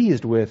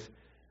pleased with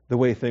the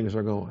way things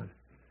are going.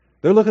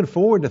 They're looking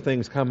forward to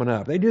things coming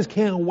up. They just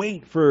can't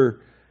wait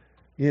for,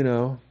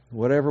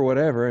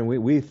 whatever. And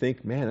we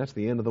think, man, that's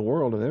the end of the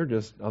world. And they're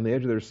just on the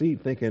edge of their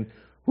seat thinking,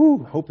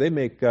 hope they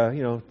make,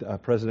 a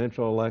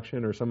presidential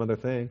election or some other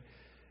thing.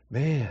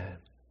 Man,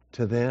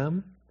 to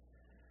them,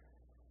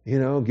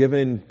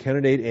 given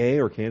candidate A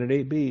or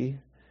candidate B,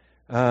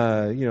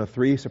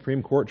 3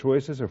 Supreme Court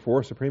choices or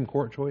 4 Supreme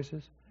Court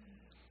choices,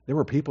 there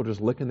were people just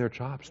licking their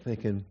chops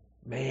thinking,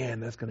 man,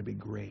 that's going to be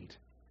great.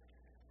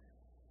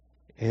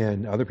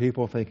 And other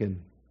people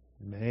thinking,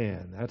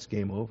 man, that's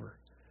game over.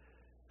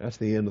 That's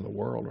the end of the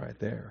world right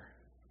there,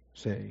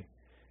 say.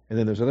 And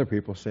then there's other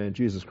people saying,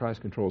 Jesus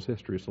Christ controls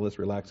history, so let's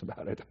relax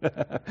about it.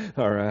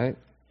 All right?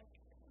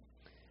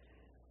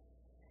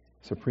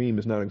 Supreme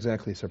is not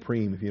exactly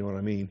supreme, if you know what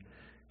I mean,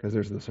 because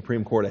there's the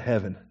Supreme Court of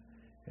heaven,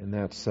 and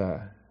that's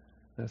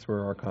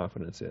where our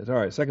confidence is. All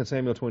right, 2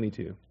 Samuel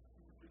 22.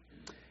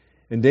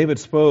 And David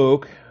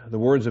spoke the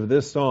words of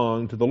this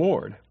song to the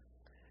Lord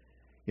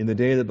in the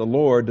day that the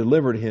Lord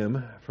delivered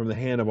him from the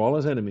hand of all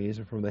his enemies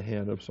and from the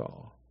hand of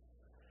Saul.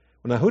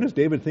 Well, now, who does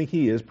David think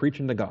he is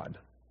preaching to God?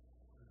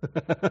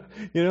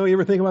 You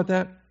ever think about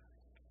that?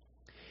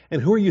 And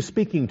who are you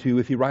speaking to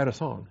if you write a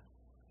song?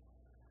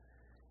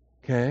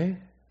 Okay?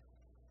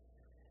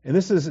 And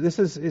this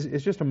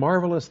is just a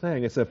marvelous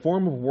thing. It's a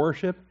form of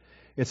worship.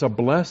 It's a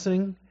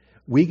blessing.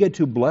 We get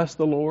to bless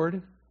the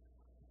Lord.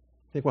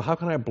 Think, well, how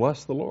can I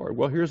bless the Lord?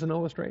 Well, here's an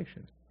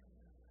illustration.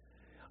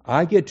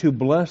 I get to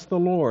bless the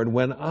Lord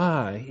when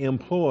I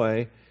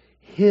employ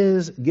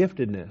His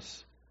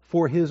giftedness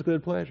for His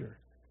good pleasure.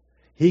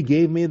 He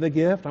gave me the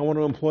gift. I want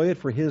to employ it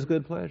for His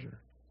good pleasure.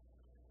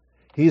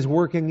 He's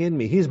working in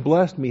me. He's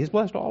blessed me. He's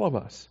blessed all of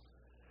us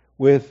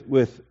with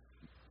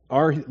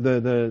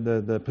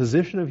the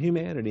position of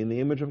humanity in the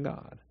image of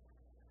God.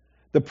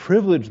 The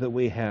privilege that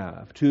we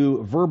have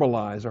to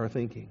verbalize our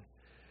thinking.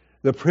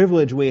 The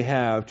privilege we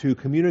have to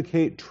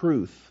communicate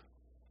truth.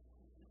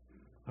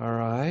 All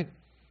right?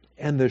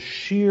 And the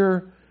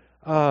sheer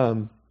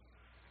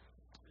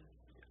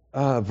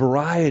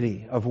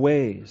variety of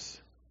ways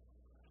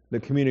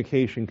that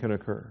communication can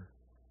occur.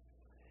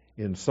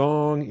 In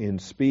song, in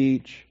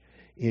speech,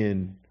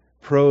 in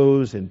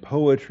prose, in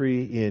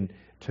poetry, in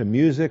to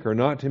music or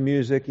not to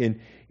music,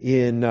 in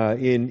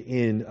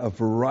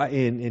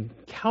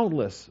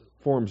countless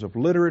forms of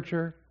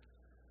literature.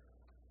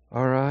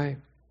 All right?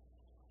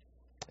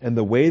 And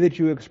the way that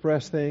you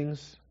express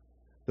things,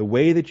 the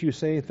way that you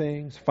say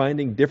things,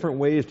 finding different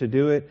ways to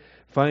do it,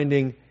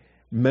 finding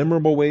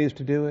memorable ways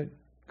to do it,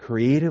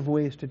 creative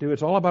ways to do it.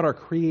 It's all about our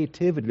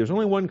creativity. There's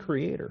only one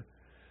Creator,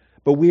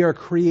 but we are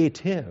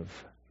creative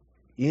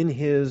in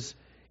His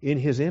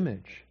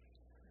image.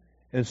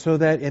 And so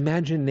that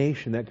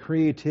imagination, that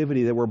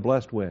creativity that we're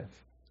blessed with.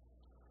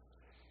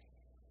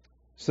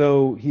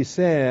 So he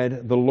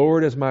said, the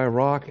Lord is my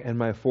rock and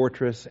my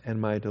fortress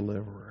and my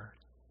deliverer.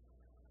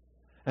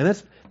 And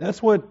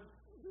that's what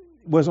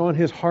was on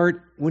his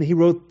heart when he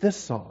wrote this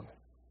song.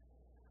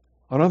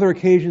 On other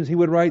occasions he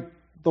would write,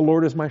 the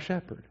Lord is my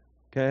shepherd.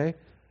 Okay?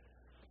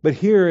 But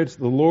here it's,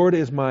 the Lord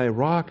is my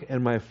rock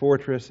and my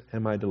fortress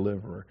and my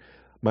deliverer.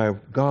 My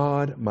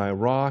God, my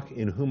rock,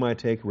 in whom I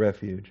take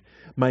refuge.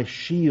 My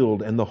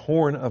shield and the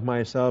horn of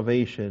my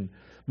salvation.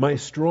 My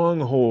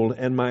stronghold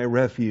and my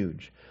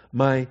refuge.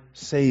 My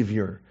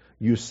Savior.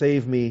 You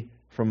save me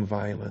from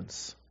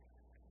violence.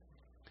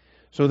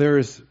 So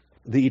there's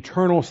the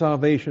eternal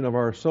salvation of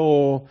our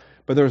soul,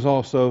 but there's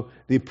also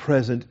the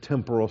present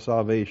temporal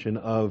salvation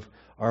of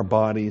our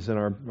bodies and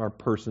our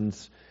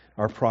persons,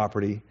 our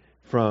property,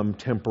 from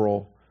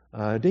temporal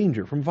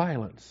danger, from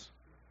violence.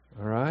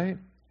 All right?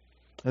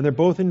 And they're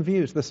both in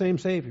view. It's the same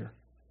Savior.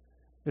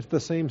 It's the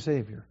same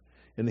Savior.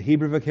 In the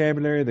Hebrew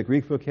vocabulary, the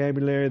Greek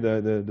vocabulary,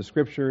 the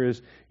Scripture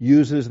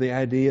uses the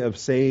idea of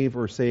save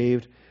or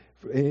saved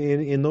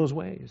in those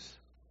ways.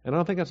 And I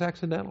don't think that's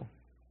accidental.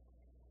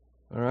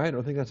 All right? I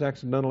don't think that's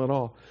accidental at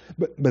all.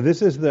 But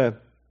this is the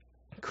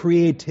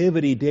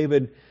creativity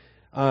David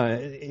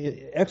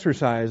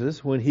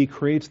exercises when he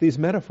creates these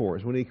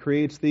metaphors, when he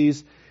creates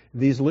these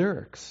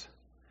lyrics.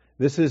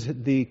 This is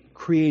the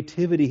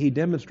creativity he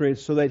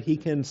demonstrates so that he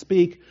can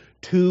speak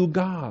to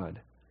God.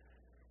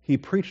 He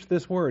preached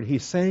this word. He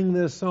sang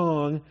this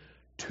song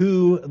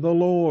to the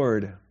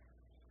Lord.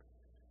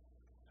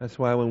 That's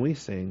why when we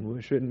sing,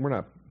 we're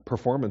not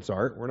performance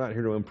art. We're not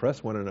here to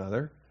impress one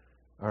another.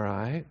 All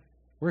right?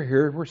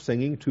 We're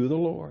singing to the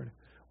Lord.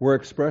 We're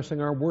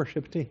expressing our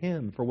worship to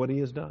Him for what He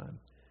has done.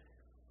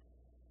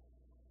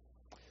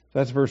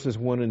 That's verses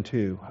 1 and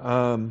 2.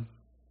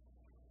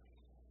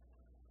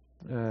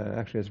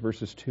 Actually, it's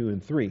verses 2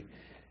 and 3.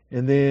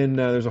 And then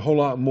there's a whole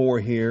lot more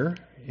here.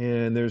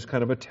 And there's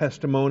kind of a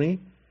testimony.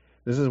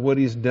 This is what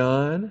He's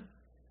done.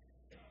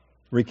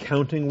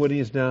 Recounting what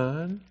He's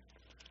done.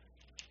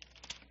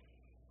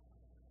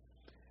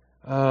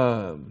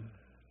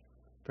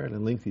 Fairly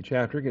lengthy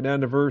chapter. Get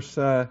down to verse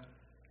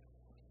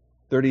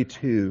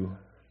 32.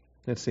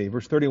 Let's see,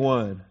 verse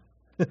 31.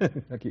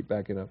 I keep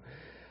backing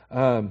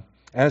up.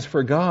 As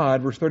for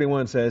God, verse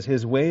 31 says,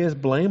 His way is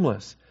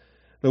blameless.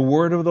 The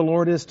word of the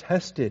Lord is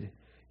tested.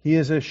 He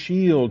is a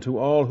shield to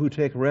all who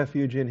take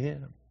refuge in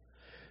Him.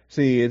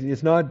 See,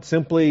 it's not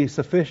simply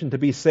sufficient to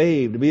be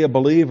saved, to be a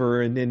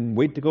believer, and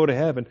wait to go to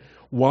heaven.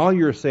 While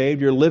you're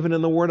saved, you're living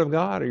in the Word of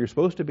God, or you're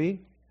supposed to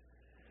be.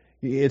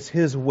 It's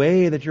His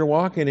way that you're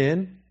walking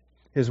in.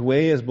 His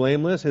way is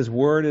blameless. His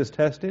word is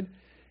tested.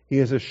 He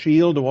is a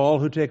shield to all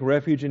who take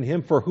refuge in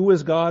Him. For who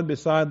is God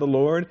beside the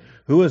Lord?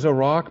 Who is a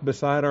rock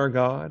beside our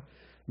God?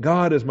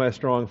 God is my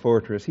strong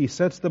fortress. He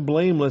sets the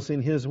blameless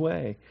in His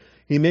way.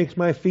 He makes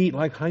my feet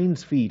like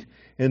hinds' feet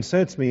and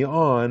sets me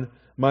on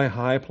my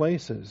high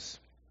places.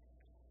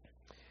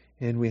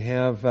 And we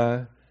have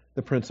the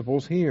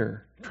principles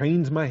here.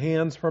 Trains my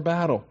hands for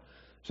battle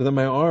so that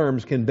my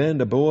arms can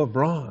bend a bow of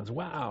bronze.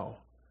 Wow.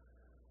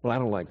 Well, I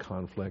don't like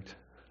conflict.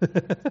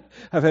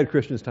 I've had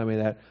Christians tell me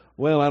that.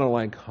 Well, I don't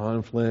like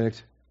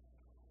conflict.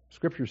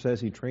 Scripture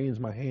says He trains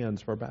my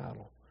hands for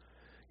battle.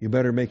 You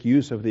better make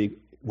use of the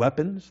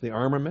weapons, the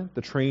armament,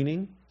 the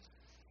training.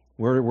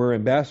 We're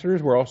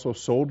ambassadors. We're also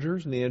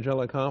soldiers in the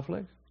angelic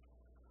conflict.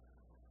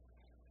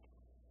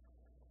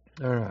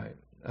 All right.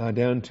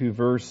 Down to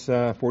verse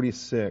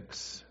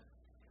 46.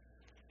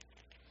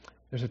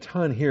 There's a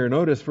ton here.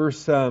 Notice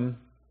verse...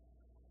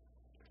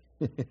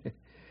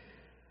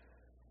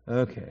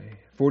 Okay,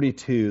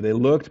 42. They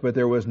looked, but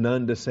there was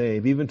none to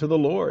save, even to the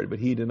Lord, but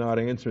He did not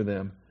answer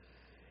them.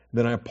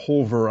 Then I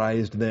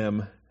pulverized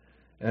them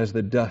as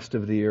the dust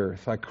of the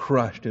earth. I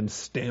crushed and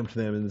stamped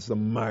them as the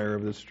mire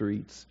of the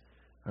streets.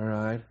 All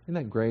right, isn't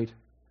that great?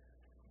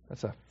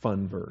 That's a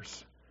fun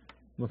verse.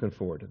 I'm looking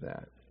forward to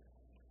that.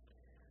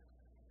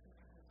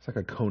 It's like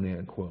a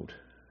Conan quote.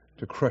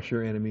 To crush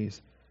your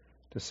enemies,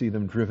 to see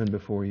them driven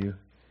before you.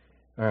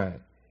 All right.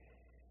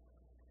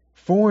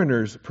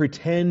 Foreigners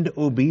pretend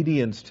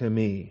obedience to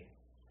me.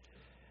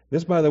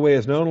 This, by the way,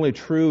 is not only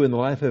true in the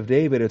life of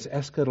David, it's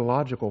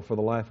eschatological for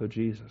the life of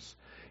Jesus.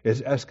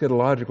 It's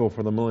eschatological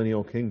for the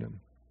millennial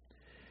kingdom.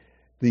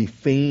 The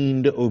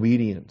feigned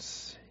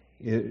obedience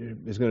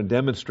is going to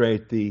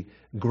demonstrate the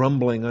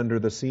grumbling under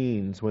the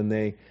scenes when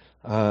they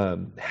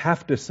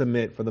have to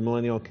submit for the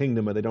millennial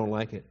kingdom, but they don't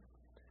like it.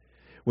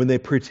 When they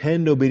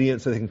pretend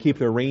obedience so they can keep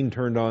their rain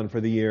turned on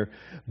for the year,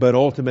 but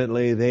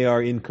ultimately they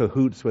are in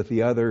cahoots with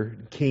the other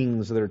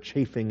kings that are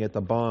chafing at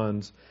the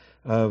bonds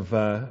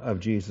of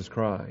Jesus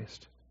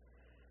Christ.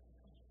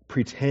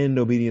 Pretend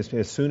obedience.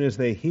 As soon as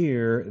they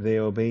hear, they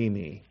obey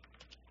me.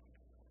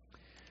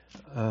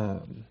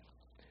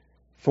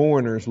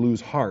 Foreigners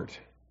lose heart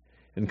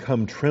and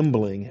come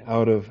trembling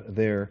out of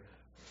their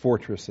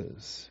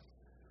fortresses.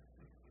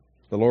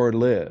 The Lord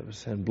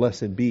lives, and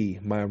blessed be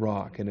my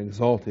rock, and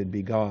exalted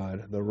be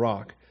God, the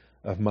rock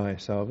of my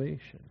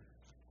salvation.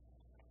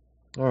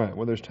 All right,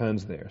 well, there's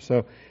tons there.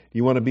 So, do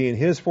you want to be in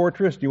His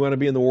fortress? Do you want to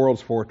be in the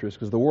world's fortress?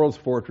 Because the world's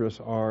fortress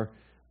are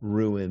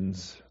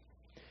ruins.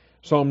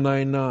 Psalm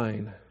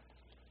 9:9.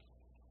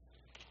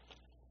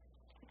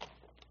 If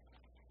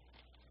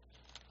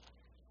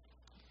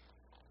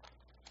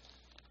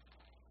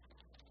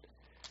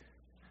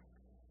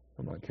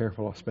I'm not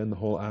careful, I'll spend the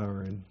whole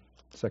hour in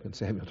 2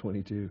 Samuel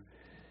 22.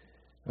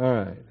 All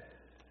right.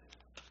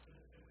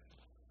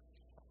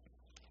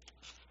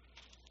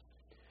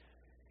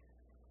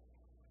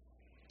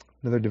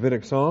 Another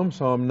Davidic psalm,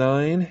 Psalm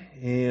 9.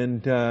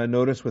 And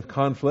notice with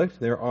conflict,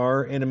 there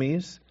are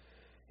enemies.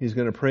 He's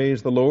going to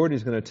praise the Lord.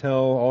 He's going to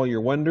tell all your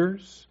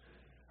wonders.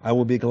 I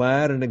will be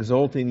glad and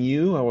exult in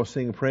you. I will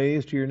sing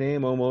praise to your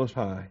name, O Most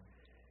High.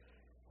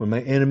 When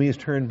my enemies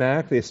turn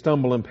back, they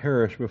stumble and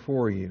perish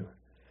before you.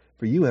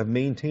 For you have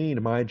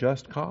maintained my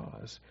just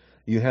cause.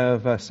 You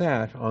have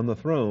sat on the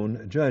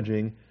throne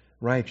judging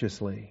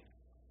righteously.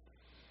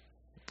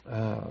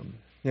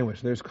 Anyway,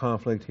 so there's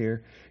conflict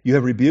here. You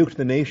have rebuked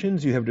the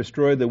nations. You have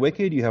destroyed the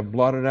wicked. You have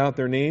blotted out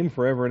their name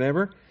forever and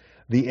ever.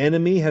 The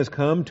enemy has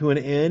come to an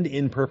end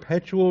in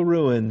perpetual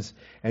ruins,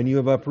 and you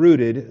have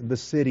uprooted the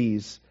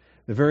cities.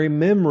 The very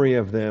memory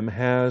of them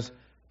has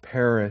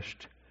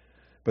perished.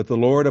 But the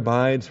Lord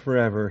abides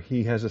forever.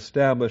 He has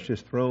established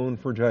His throne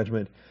for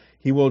judgment.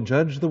 He will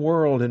judge the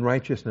world in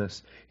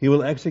righteousness. He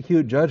will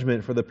execute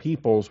judgment for the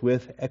peoples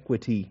with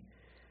equity.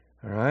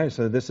 All right,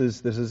 so this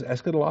is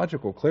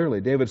eschatological, clearly.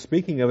 David's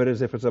speaking of it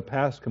as if it's a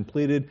past,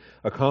 completed,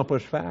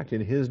 accomplished fact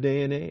in his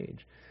day and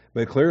age.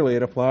 But clearly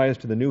it applies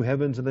to the new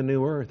heavens and the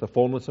new earth, the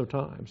fullness of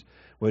times,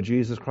 what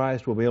Jesus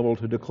Christ will be able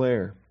to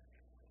declare.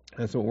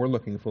 That's what we're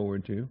looking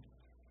forward to.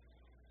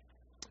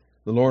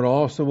 The Lord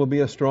also will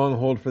be a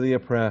stronghold for the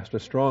oppressed, a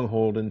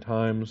stronghold in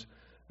times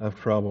of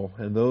trouble.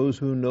 And those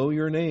who know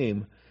your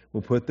name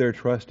will put their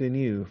trust in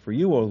you. For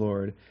you, O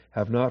Lord,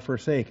 have not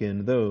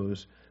forsaken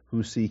those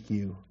who seek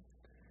you.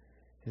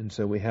 And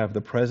so we have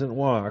the present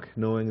walk,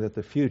 knowing that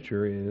the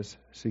future is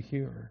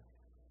secure.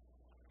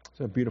 It's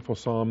a beautiful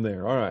psalm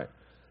there. All right.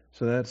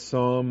 So that's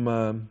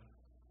Psalm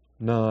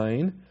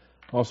 9.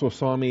 Also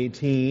Psalm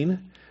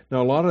 18.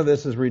 Now a lot of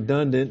this is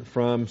redundant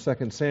from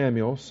 2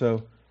 Samuel,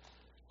 so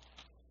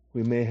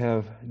we may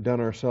have done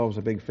ourselves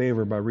a big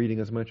favor by reading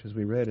as much as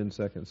we read in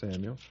 2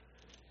 Samuel.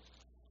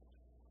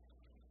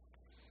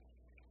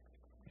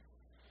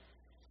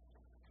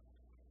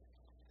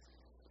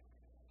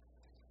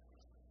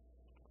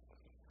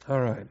 All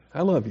right.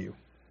 I love you.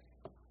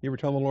 You ever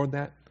tell the Lord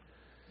that?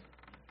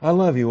 I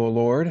love you, O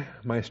Lord,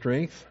 my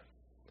strength.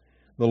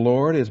 The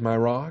Lord is my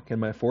rock and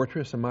my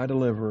fortress and my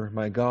deliverer,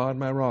 my God,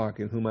 my rock,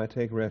 in whom I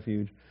take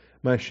refuge,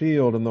 my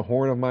shield and the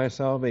horn of my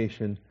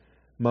salvation,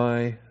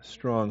 my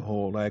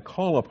stronghold. I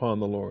call upon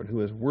the Lord,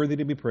 who is worthy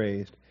to be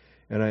praised,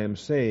 and I am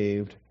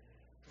saved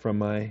from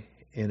my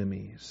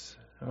enemies.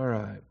 All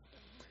right.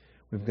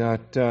 We've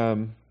got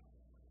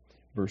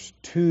verse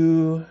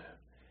 2.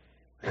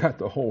 We've got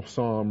the whole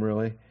psalm,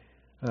 really.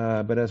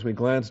 But as we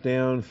glance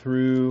down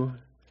through,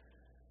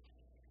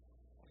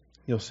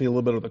 you'll see a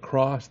little bit of the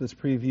cross that's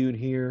previewed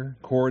here.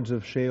 Cords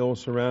of Sheol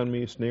surround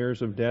me,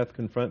 snares of death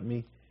confront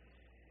me.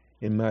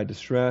 In my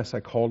distress, I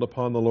called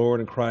upon the Lord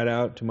and cried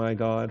out to my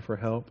God for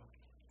help.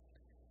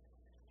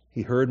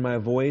 He heard my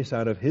voice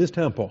out of his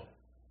temple.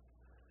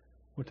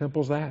 What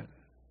temple's that?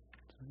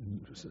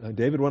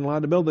 David wasn't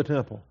allowed to build the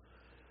temple.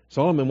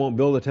 Solomon won't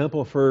build a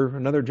temple for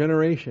another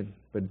generation,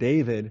 but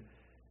David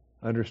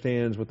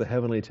understands what the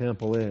heavenly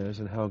temple is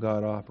and how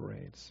God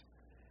operates.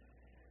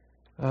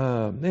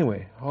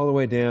 Anyway, all the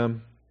way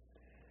down,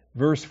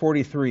 verse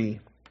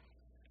 43.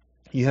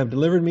 You have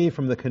delivered me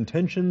from the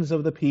contentions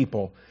of the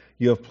people.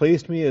 You have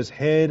placed me as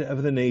head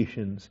of the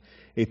nations.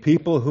 A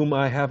people whom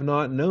I have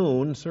not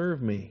known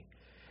serve me.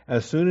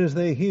 As soon as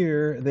they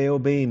hear, they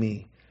obey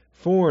me.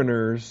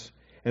 Foreigners,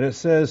 and it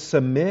says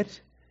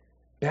submit,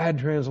 bad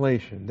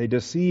translation. They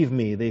deceive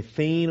me. They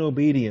feign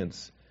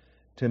obedience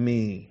to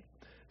me.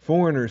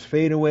 Foreigners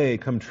fade away,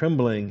 come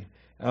trembling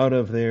out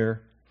of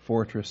their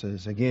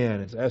fortresses.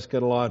 Again, it's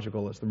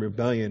eschatological. It's the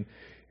rebellion.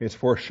 It's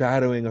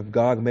foreshadowing of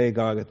Gog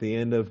Magog at the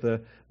end of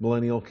the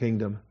millennial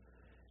kingdom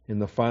in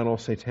the final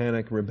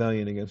satanic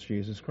rebellion against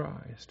Jesus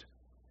Christ.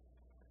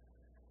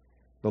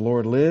 The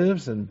Lord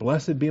lives, and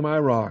blessed be my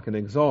rock, and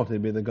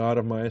exalted be the God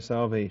of my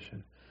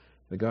salvation,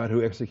 the God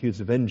who executes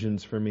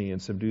vengeance for me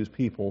and subdues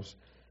peoples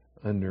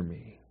under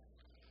me.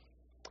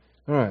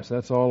 All right, so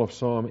that's all of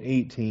Psalm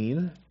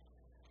 18.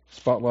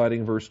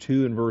 Spotlighting verse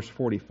 2 and verse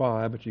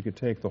 45, but you could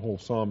take the whole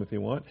psalm if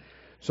you want.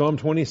 Psalm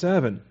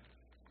 27.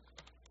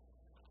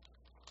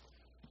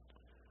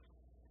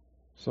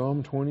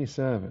 Psalm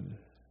 27.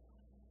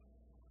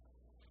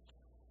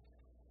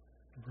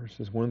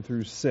 Verses 1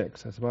 through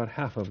 6. That's about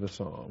half of the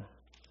psalm.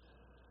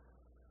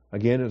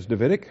 Again, it's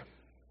Davidic.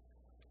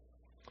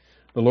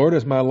 The Lord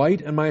is my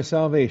light and my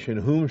salvation.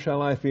 Whom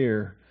shall I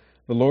fear?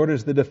 The Lord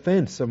is the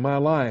defense of my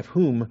life.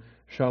 Whom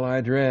shall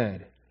I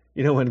dread?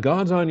 You know, when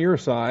God's on your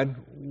side,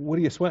 what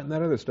are you sweating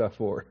that other stuff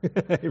for?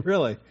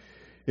 Really?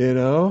 You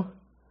know?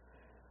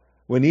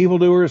 When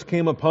evildoers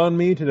came upon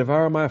me to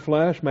devour my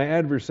flesh, my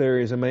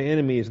adversaries and my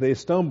enemies, they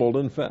stumbled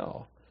and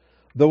fell.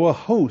 Though a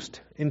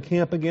host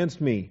encamp against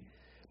me,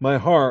 my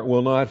heart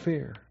will not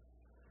fear.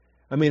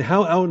 I mean,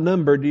 how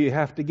outnumbered do you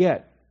have to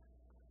get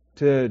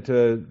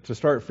to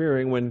start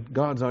fearing when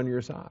God's on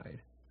your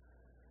side?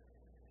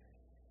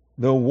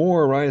 Though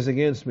war rise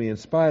against me, in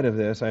spite of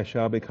this, I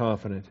shall be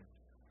confident.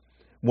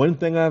 One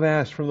thing I've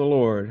asked from the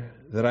Lord,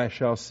 that I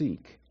shall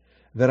seek,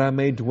 that I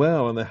may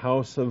dwell in the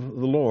house of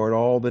the Lord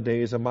all the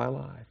days of my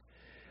life.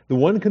 The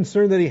one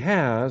concern that he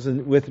has,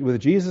 and with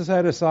Jesus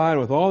at his side,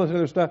 with all this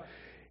other stuff,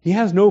 he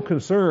has no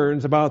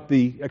concerns about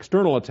the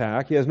external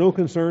attack. He has no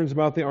concerns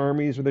about the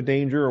armies or the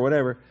danger or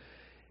whatever.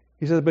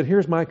 He says, but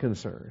here's my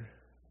concern,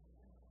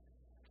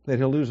 that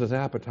he'll lose his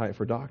appetite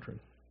for doctrine,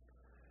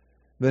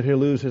 that he'll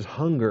lose his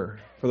hunger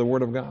for the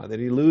Word of God, that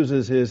he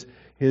loses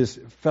his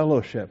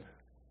fellowship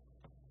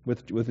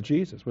with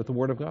Jesus, with the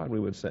Word of God, we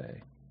would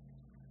say.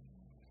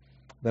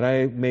 That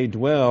I may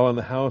dwell in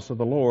the house of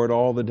the Lord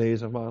all the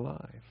days of my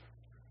life.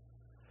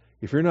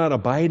 If you're not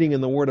abiding in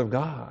the Word of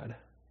God,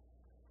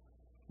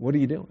 what are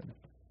you doing?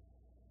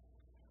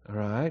 All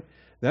right?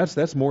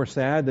 That's more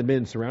sad than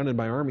being surrounded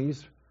by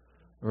armies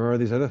or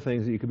these other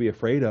things that you could be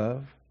afraid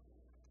of.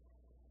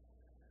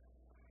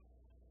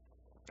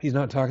 He's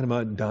not talking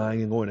about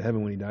dying and going to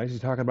heaven when he dies. He's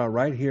talking about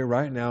right here,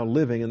 right now,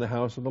 living in the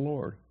house of the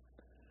Lord.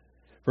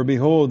 For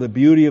behold, the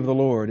beauty of the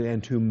Lord,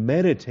 and to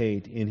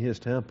meditate in his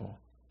temple.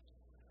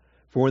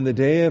 For in the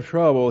day of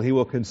trouble he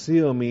will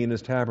conceal me in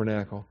his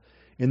tabernacle.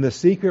 In the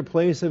secret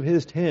place of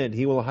his tent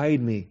he will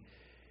hide me.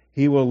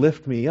 He will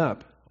lift me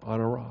up on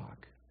a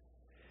rock.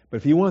 But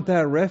if you want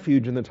that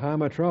refuge in the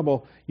time of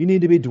trouble, you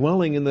need to be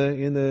dwelling in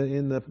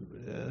the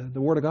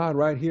Word of God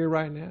right here,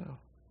 right now.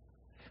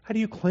 How do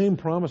you claim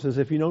promises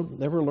if you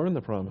don't ever learn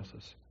the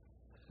promises?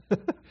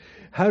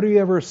 How do you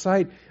ever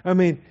cite? I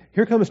mean,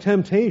 here comes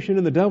temptation,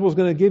 and the devil's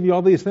going to give you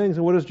all these things,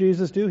 and what does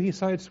Jesus do? He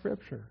cites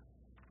Scripture.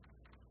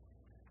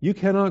 You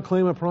cannot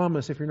claim a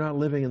promise if you're not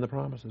living in the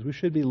promises. We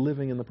should be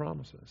living in the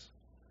promises.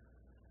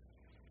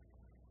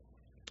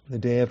 In the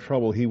day of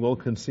trouble, He will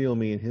conceal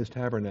me in His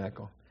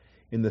tabernacle.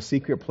 In the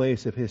secret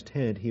place of His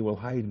tent, He will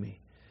hide me.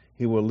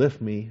 He will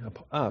lift me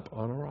up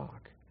on a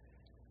rock.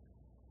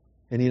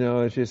 And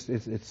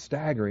it's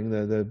staggering,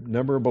 the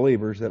number of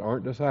believers that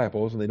aren't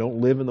disciples and they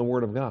don't live in the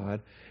Word of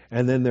God,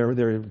 and then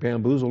they're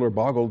bamboozled or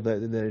boggled,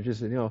 that they're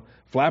just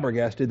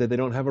flabbergasted that they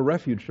don't have a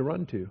refuge to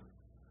run to.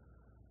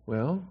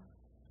 Well,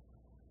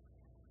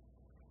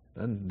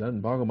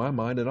 doesn't boggle my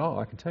mind at all.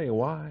 I can tell you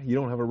why. You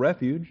don't have a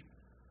refuge.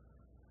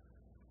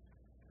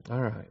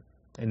 All right.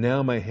 And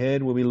now my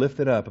head will be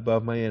lifted up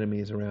above my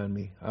enemies around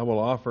me. I will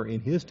offer in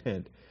His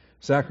tent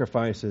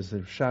sacrifices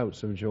and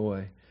shouts of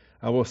joy.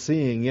 I will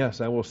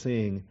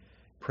sing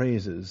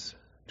praises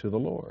to the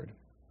Lord.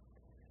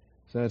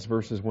 So that's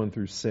verses 1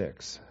 through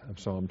 6 of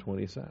Psalm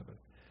 27.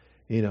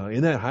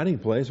 In that hiding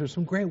place, there's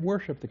some great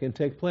worship that can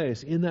take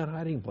place in that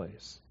hiding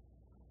place.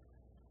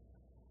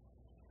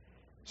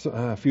 So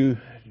a few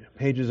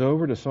pages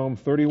over to Psalm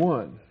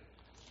 31.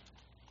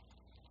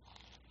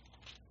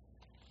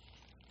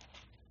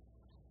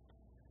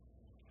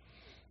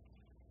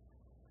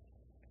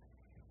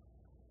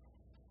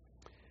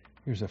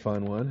 Here's a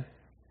fun one.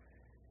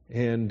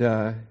 And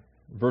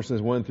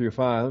verses 1 through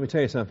 5. Let me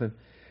tell you something.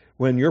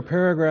 When your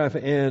paragraph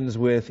ends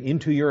with,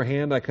 into your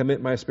hand I commit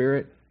my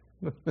spirit,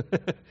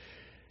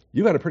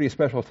 you got a pretty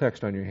special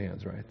text on your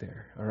hands right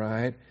there. All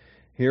right?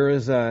 Here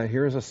is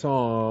a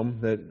psalm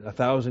that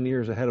 1,000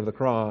 years ahead of the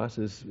cross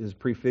is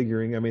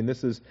prefiguring. I mean,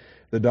 this is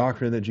the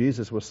doctrine that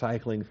Jesus was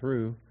cycling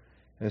through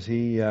as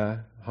He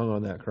hung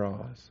on that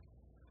cross.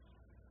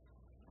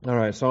 All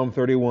right, Psalm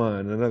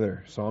 31,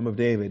 another Psalm of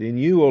David. In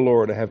You, O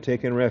Lord, I have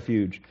taken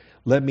refuge.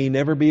 Let me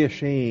never be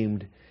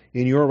ashamed.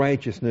 In Your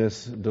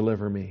righteousness,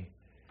 deliver me.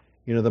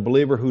 The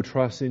believer who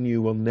trusts in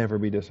You will never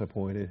be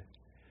disappointed.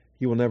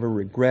 He will never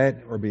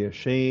regret or be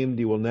ashamed.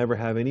 He will never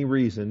have any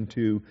reason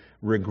to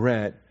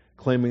regret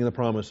claiming the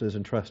promises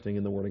and trusting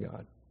in the Word of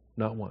God.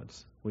 Not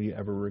once will you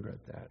ever regret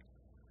that.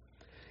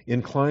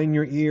 Incline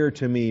Your ear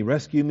to me.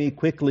 Rescue me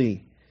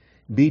quickly.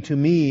 Be to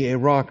me a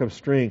rock of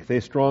strength,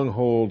 a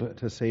stronghold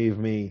to save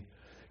me.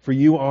 For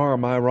You are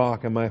my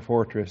rock and my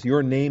fortress.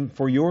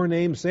 For Your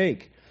name's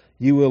sake,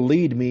 You will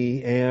lead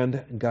me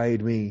and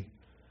guide me.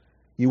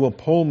 You will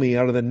pull me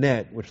out of the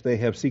net which they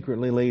have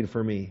secretly laid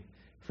for me.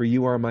 For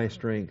You are my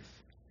strength.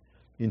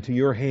 Into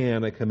Your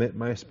hand I commit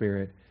my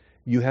spirit.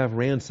 You have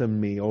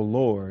ransomed me, O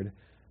Lord,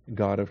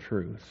 God of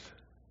truth.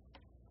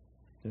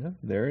 Yeah,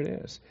 there it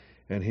is.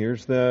 And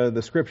here's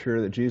the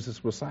scripture that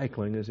Jesus was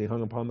cycling as He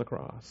hung upon the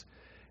cross.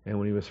 And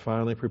when He was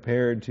finally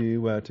prepared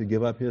to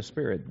give up His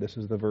spirit, this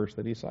is the verse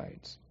that He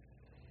cites.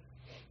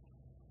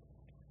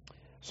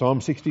 Psalm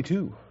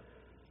 62.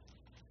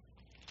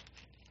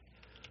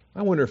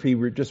 I wonder if He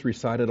just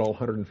recited all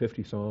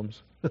 150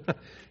 Psalms.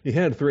 He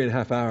had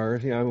 3.5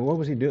 hours. What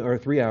was He doing? Or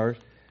 3 hours.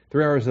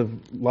 3 hours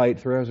of light,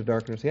 3 hours of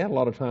darkness. He had a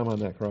lot of time on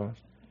that cross.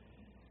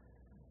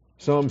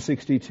 Psalm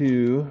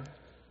 62.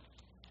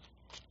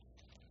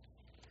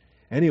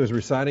 And He was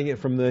reciting it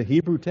from the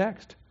Hebrew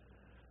text,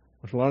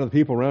 which a lot of the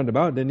people around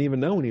about didn't even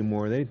know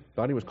anymore. They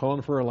thought He was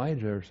calling for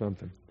Elijah or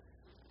something.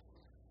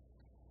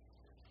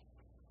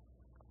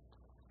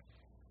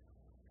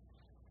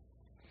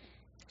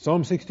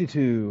 Psalm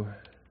 62.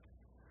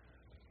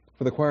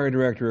 For the choir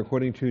director,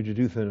 according to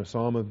Jeduthun, a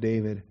psalm of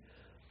David.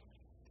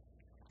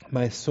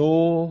 My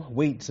soul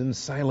waits in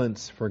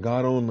silence for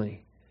God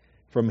only.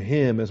 From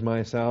Him is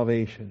my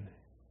salvation.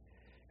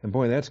 And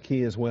boy, that's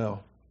key as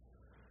well.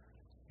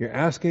 You're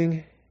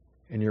asking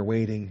and you're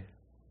waiting.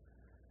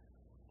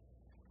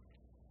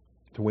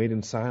 To wait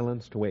in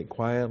silence, to wait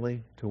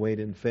quietly, to wait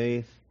in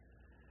faith,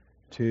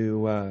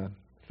 to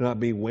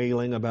not be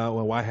wailing about,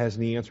 well, why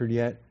hasn't He answered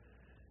yet?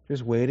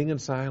 Just waiting in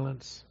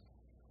silence.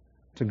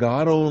 To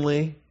God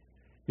only.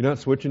 You're not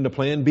switching to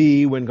plan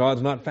B when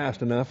God's not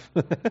fast enough.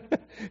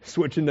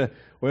 Switching to,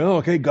 well,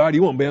 okay, God,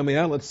 You won't bail me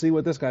out. Let's see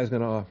what this guy's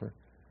going to offer.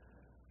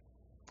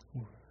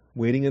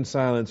 Waiting in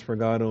silence for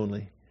God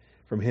only.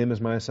 From Him is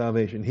my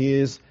salvation.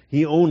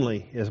 He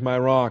only is my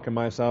rock and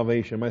my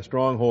salvation, my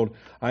stronghold.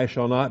 I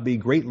shall not be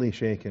greatly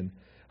shaken.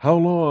 How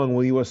long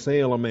will you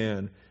assail a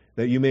man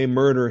that you may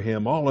murder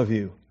him, all of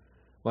you,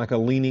 like a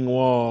leaning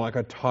wall, like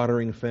a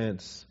tottering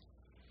fence?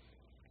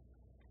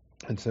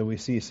 And so we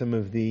see some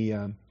of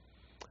the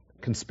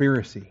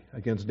conspiracy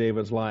against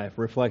David's life,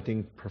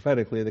 reflecting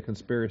prophetically the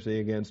conspiracy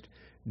against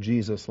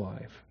Jesus'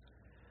 life.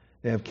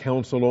 They have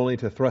counsel only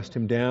to thrust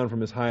him down from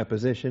his high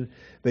position.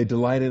 They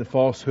delight in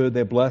falsehood.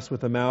 They bless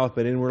with the mouth,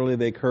 but inwardly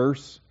they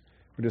curse.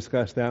 We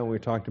discussed that when we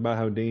talked about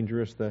how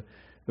dangerous the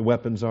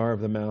weapons are of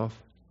the mouth.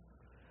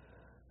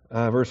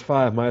 Verse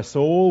 5, my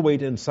soul,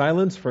 wait in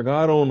silence for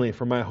God only,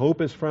 for my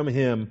hope is from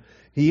Him.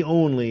 He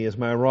only is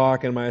my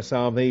rock and my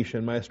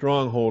salvation, my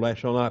stronghold, I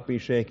shall not be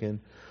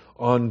shaken.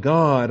 On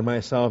God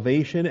my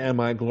salvation and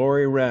my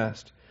glory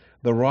rest.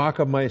 The rock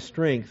of my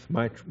strength,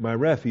 my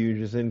refuge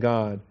is in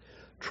God.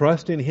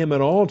 Trust in Him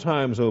at all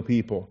times, O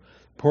people.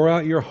 Pour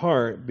out your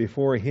heart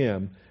before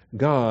Him.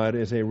 God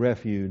is a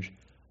refuge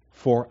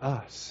for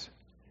us.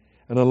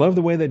 And I love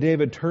the way that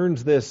David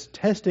turns this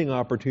testing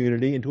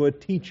opportunity into a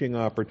teaching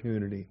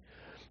opportunity.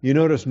 You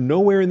notice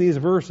nowhere in these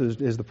verses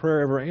is the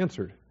prayer ever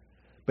answered.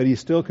 But he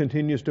still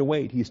continues to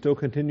wait. He still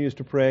continues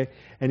to pray.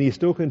 And he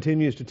still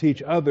continues to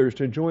teach others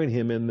to join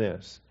him in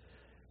this.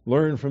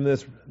 Learn from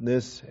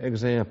this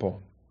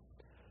example.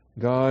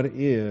 God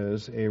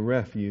is a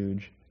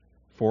refuge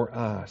for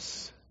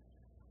us.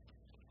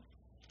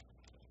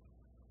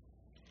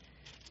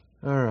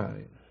 All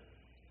right.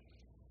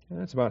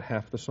 That's about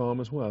half the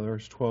psalm as well.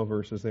 There's 12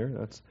 verses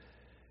there.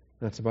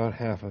 That's about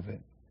half of it.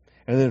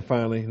 And then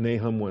finally,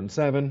 Nahum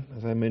 1:7,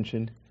 as I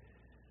mentioned.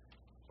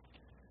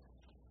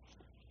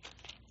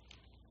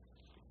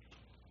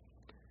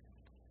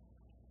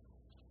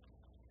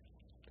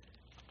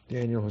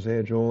 Daniel,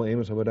 Hosea, Joel,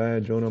 Amos,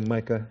 Obadiah, Jonah,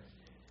 Micah,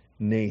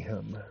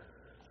 Nahum.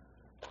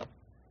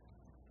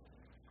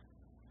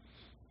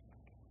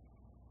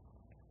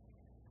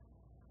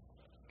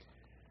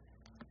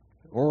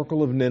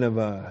 Oracle of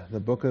Nineveh, the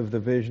book of the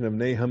vision of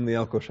Nahum the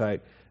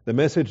Elkoshite. The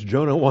message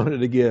Jonah wanted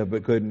to give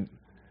but couldn't,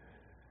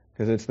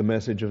 because it's the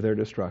message of their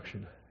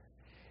destruction.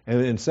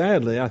 And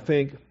sadly, I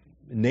think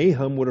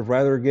Nahum would have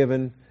rather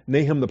given,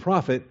 Nahum the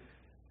prophet,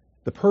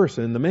 the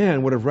person, the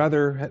man, would have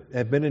rather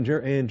have been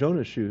in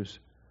Jonah's shoes.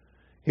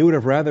 He would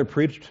have rather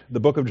preached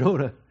the book of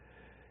Jonah.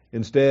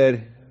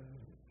 Instead,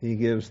 he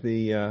gives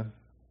the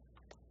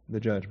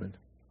judgment.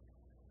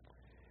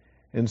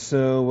 And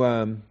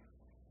so,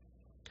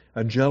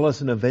 a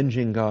jealous and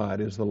avenging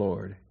God is the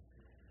Lord.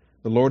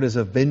 The Lord is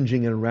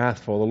avenging and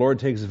wrathful. The Lord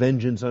takes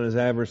vengeance on His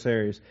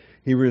adversaries.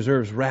 He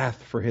reserves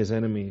wrath for His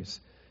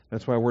enemies.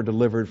 That's why we're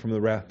delivered from the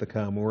wrath to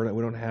come.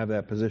 We don't have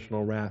that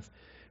positional wrath.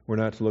 We're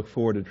not to look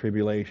forward to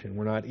tribulation.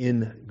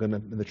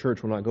 The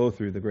church will not go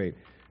through the great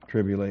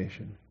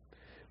tribulation.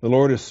 The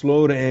Lord is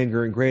slow to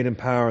anger and great in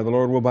power. The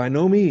Lord will by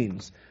no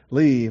means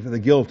leave the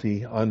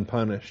guilty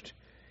unpunished.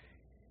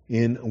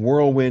 In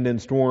whirlwind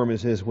and storm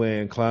is His way,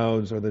 and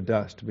clouds are the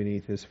dust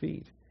beneath His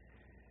feet.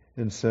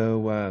 And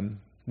so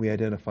we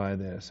identify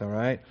this, all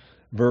right?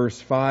 Verse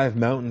 5,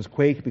 mountains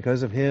quake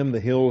because of Him, the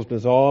hills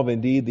dissolve.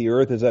 Indeed, the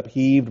earth is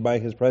upheaved by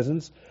His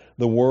presence,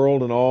 the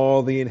world and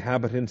all the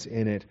inhabitants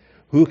in it.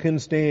 Who can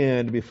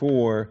stand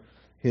before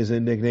His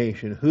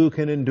indignation? Who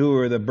can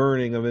endure the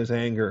burning of His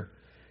anger?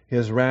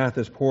 His wrath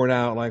is poured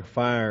out like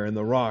fire, and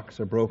the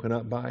rocks are broken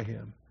up by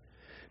Him.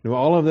 Now,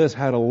 all of this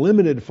had a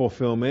limited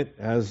fulfillment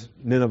as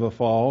Nineveh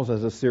falls,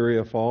 as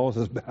Assyria falls,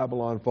 as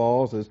Babylon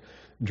falls, as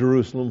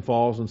Jerusalem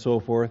falls, and so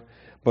forth.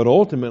 But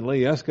ultimately,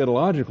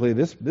 eschatologically,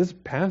 this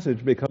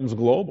passage becomes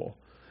global.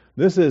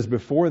 This is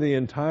before the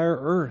entire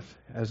earth,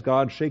 as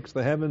God shakes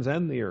the heavens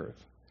and the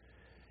earth.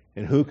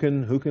 And who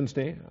can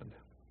stand?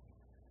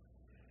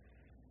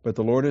 But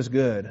the Lord is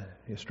good,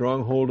 a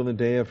stronghold in the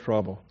day of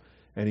trouble,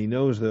 and He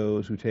knows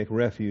those who take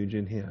refuge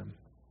in Him.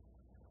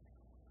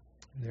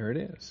 There it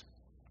is.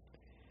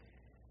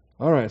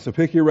 All right, so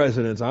pick your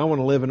residence. I want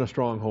to live in a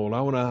stronghold. I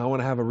want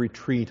to have a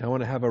retreat. I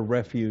want to have a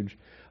refuge.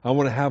 I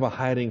want to have a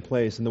hiding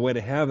place. And the way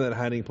to have that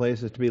hiding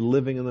place is to be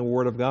living in the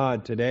Word of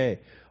God today,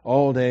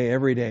 all day,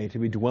 every day, to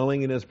be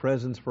dwelling in His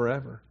presence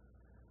forever.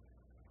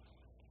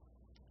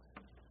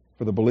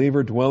 For the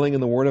believer dwelling in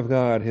the Word of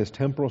God, his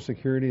temporal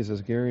security is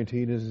as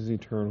guaranteed as his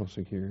eternal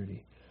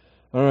security.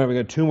 All right, we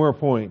got 2 more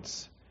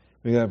points.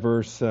 We got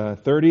verse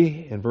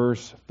 30 and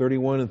verse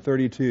 31 and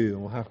 32.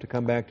 We'll have to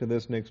come back to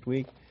this next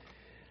week.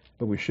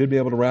 But we should be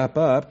able to wrap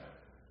up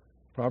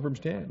Proverbs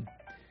 10.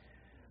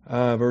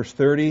 Verse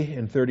 30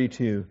 and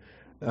 32.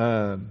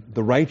 The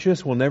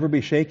righteous will never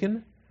be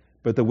shaken,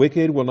 but the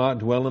wicked will not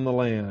dwell in the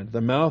land.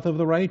 The mouth of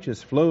the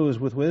righteous flows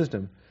with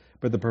wisdom,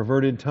 but the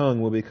perverted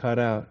tongue will be cut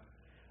out.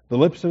 The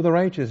lips of the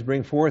righteous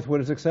bring forth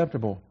what is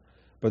acceptable,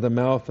 but the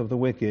mouth of the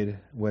wicked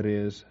what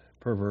is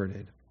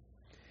perverted.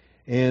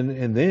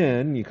 And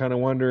then you kind of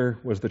wonder,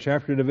 was the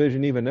chapter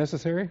division even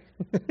necessary?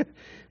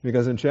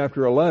 Because in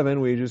chapter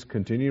 11, we just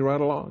continue right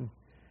along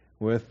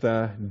with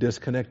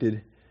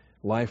disconnected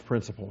life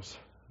principles,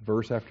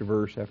 verse after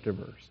verse after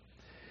verse.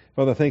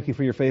 Father, thank You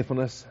for Your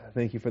faithfulness.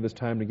 Thank You for this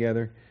time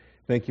together.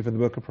 Thank You for the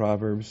book of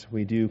Proverbs.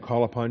 We do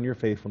call upon Your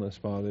faithfulness,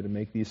 Father, to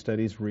make these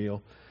studies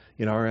real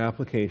in our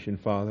application,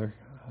 Father.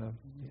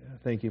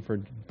 Thank You for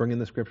bringing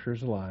the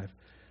Scriptures alive.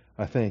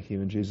 I thank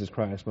You in Jesus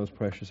Christ's most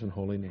precious and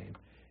holy name.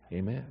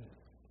 Amen.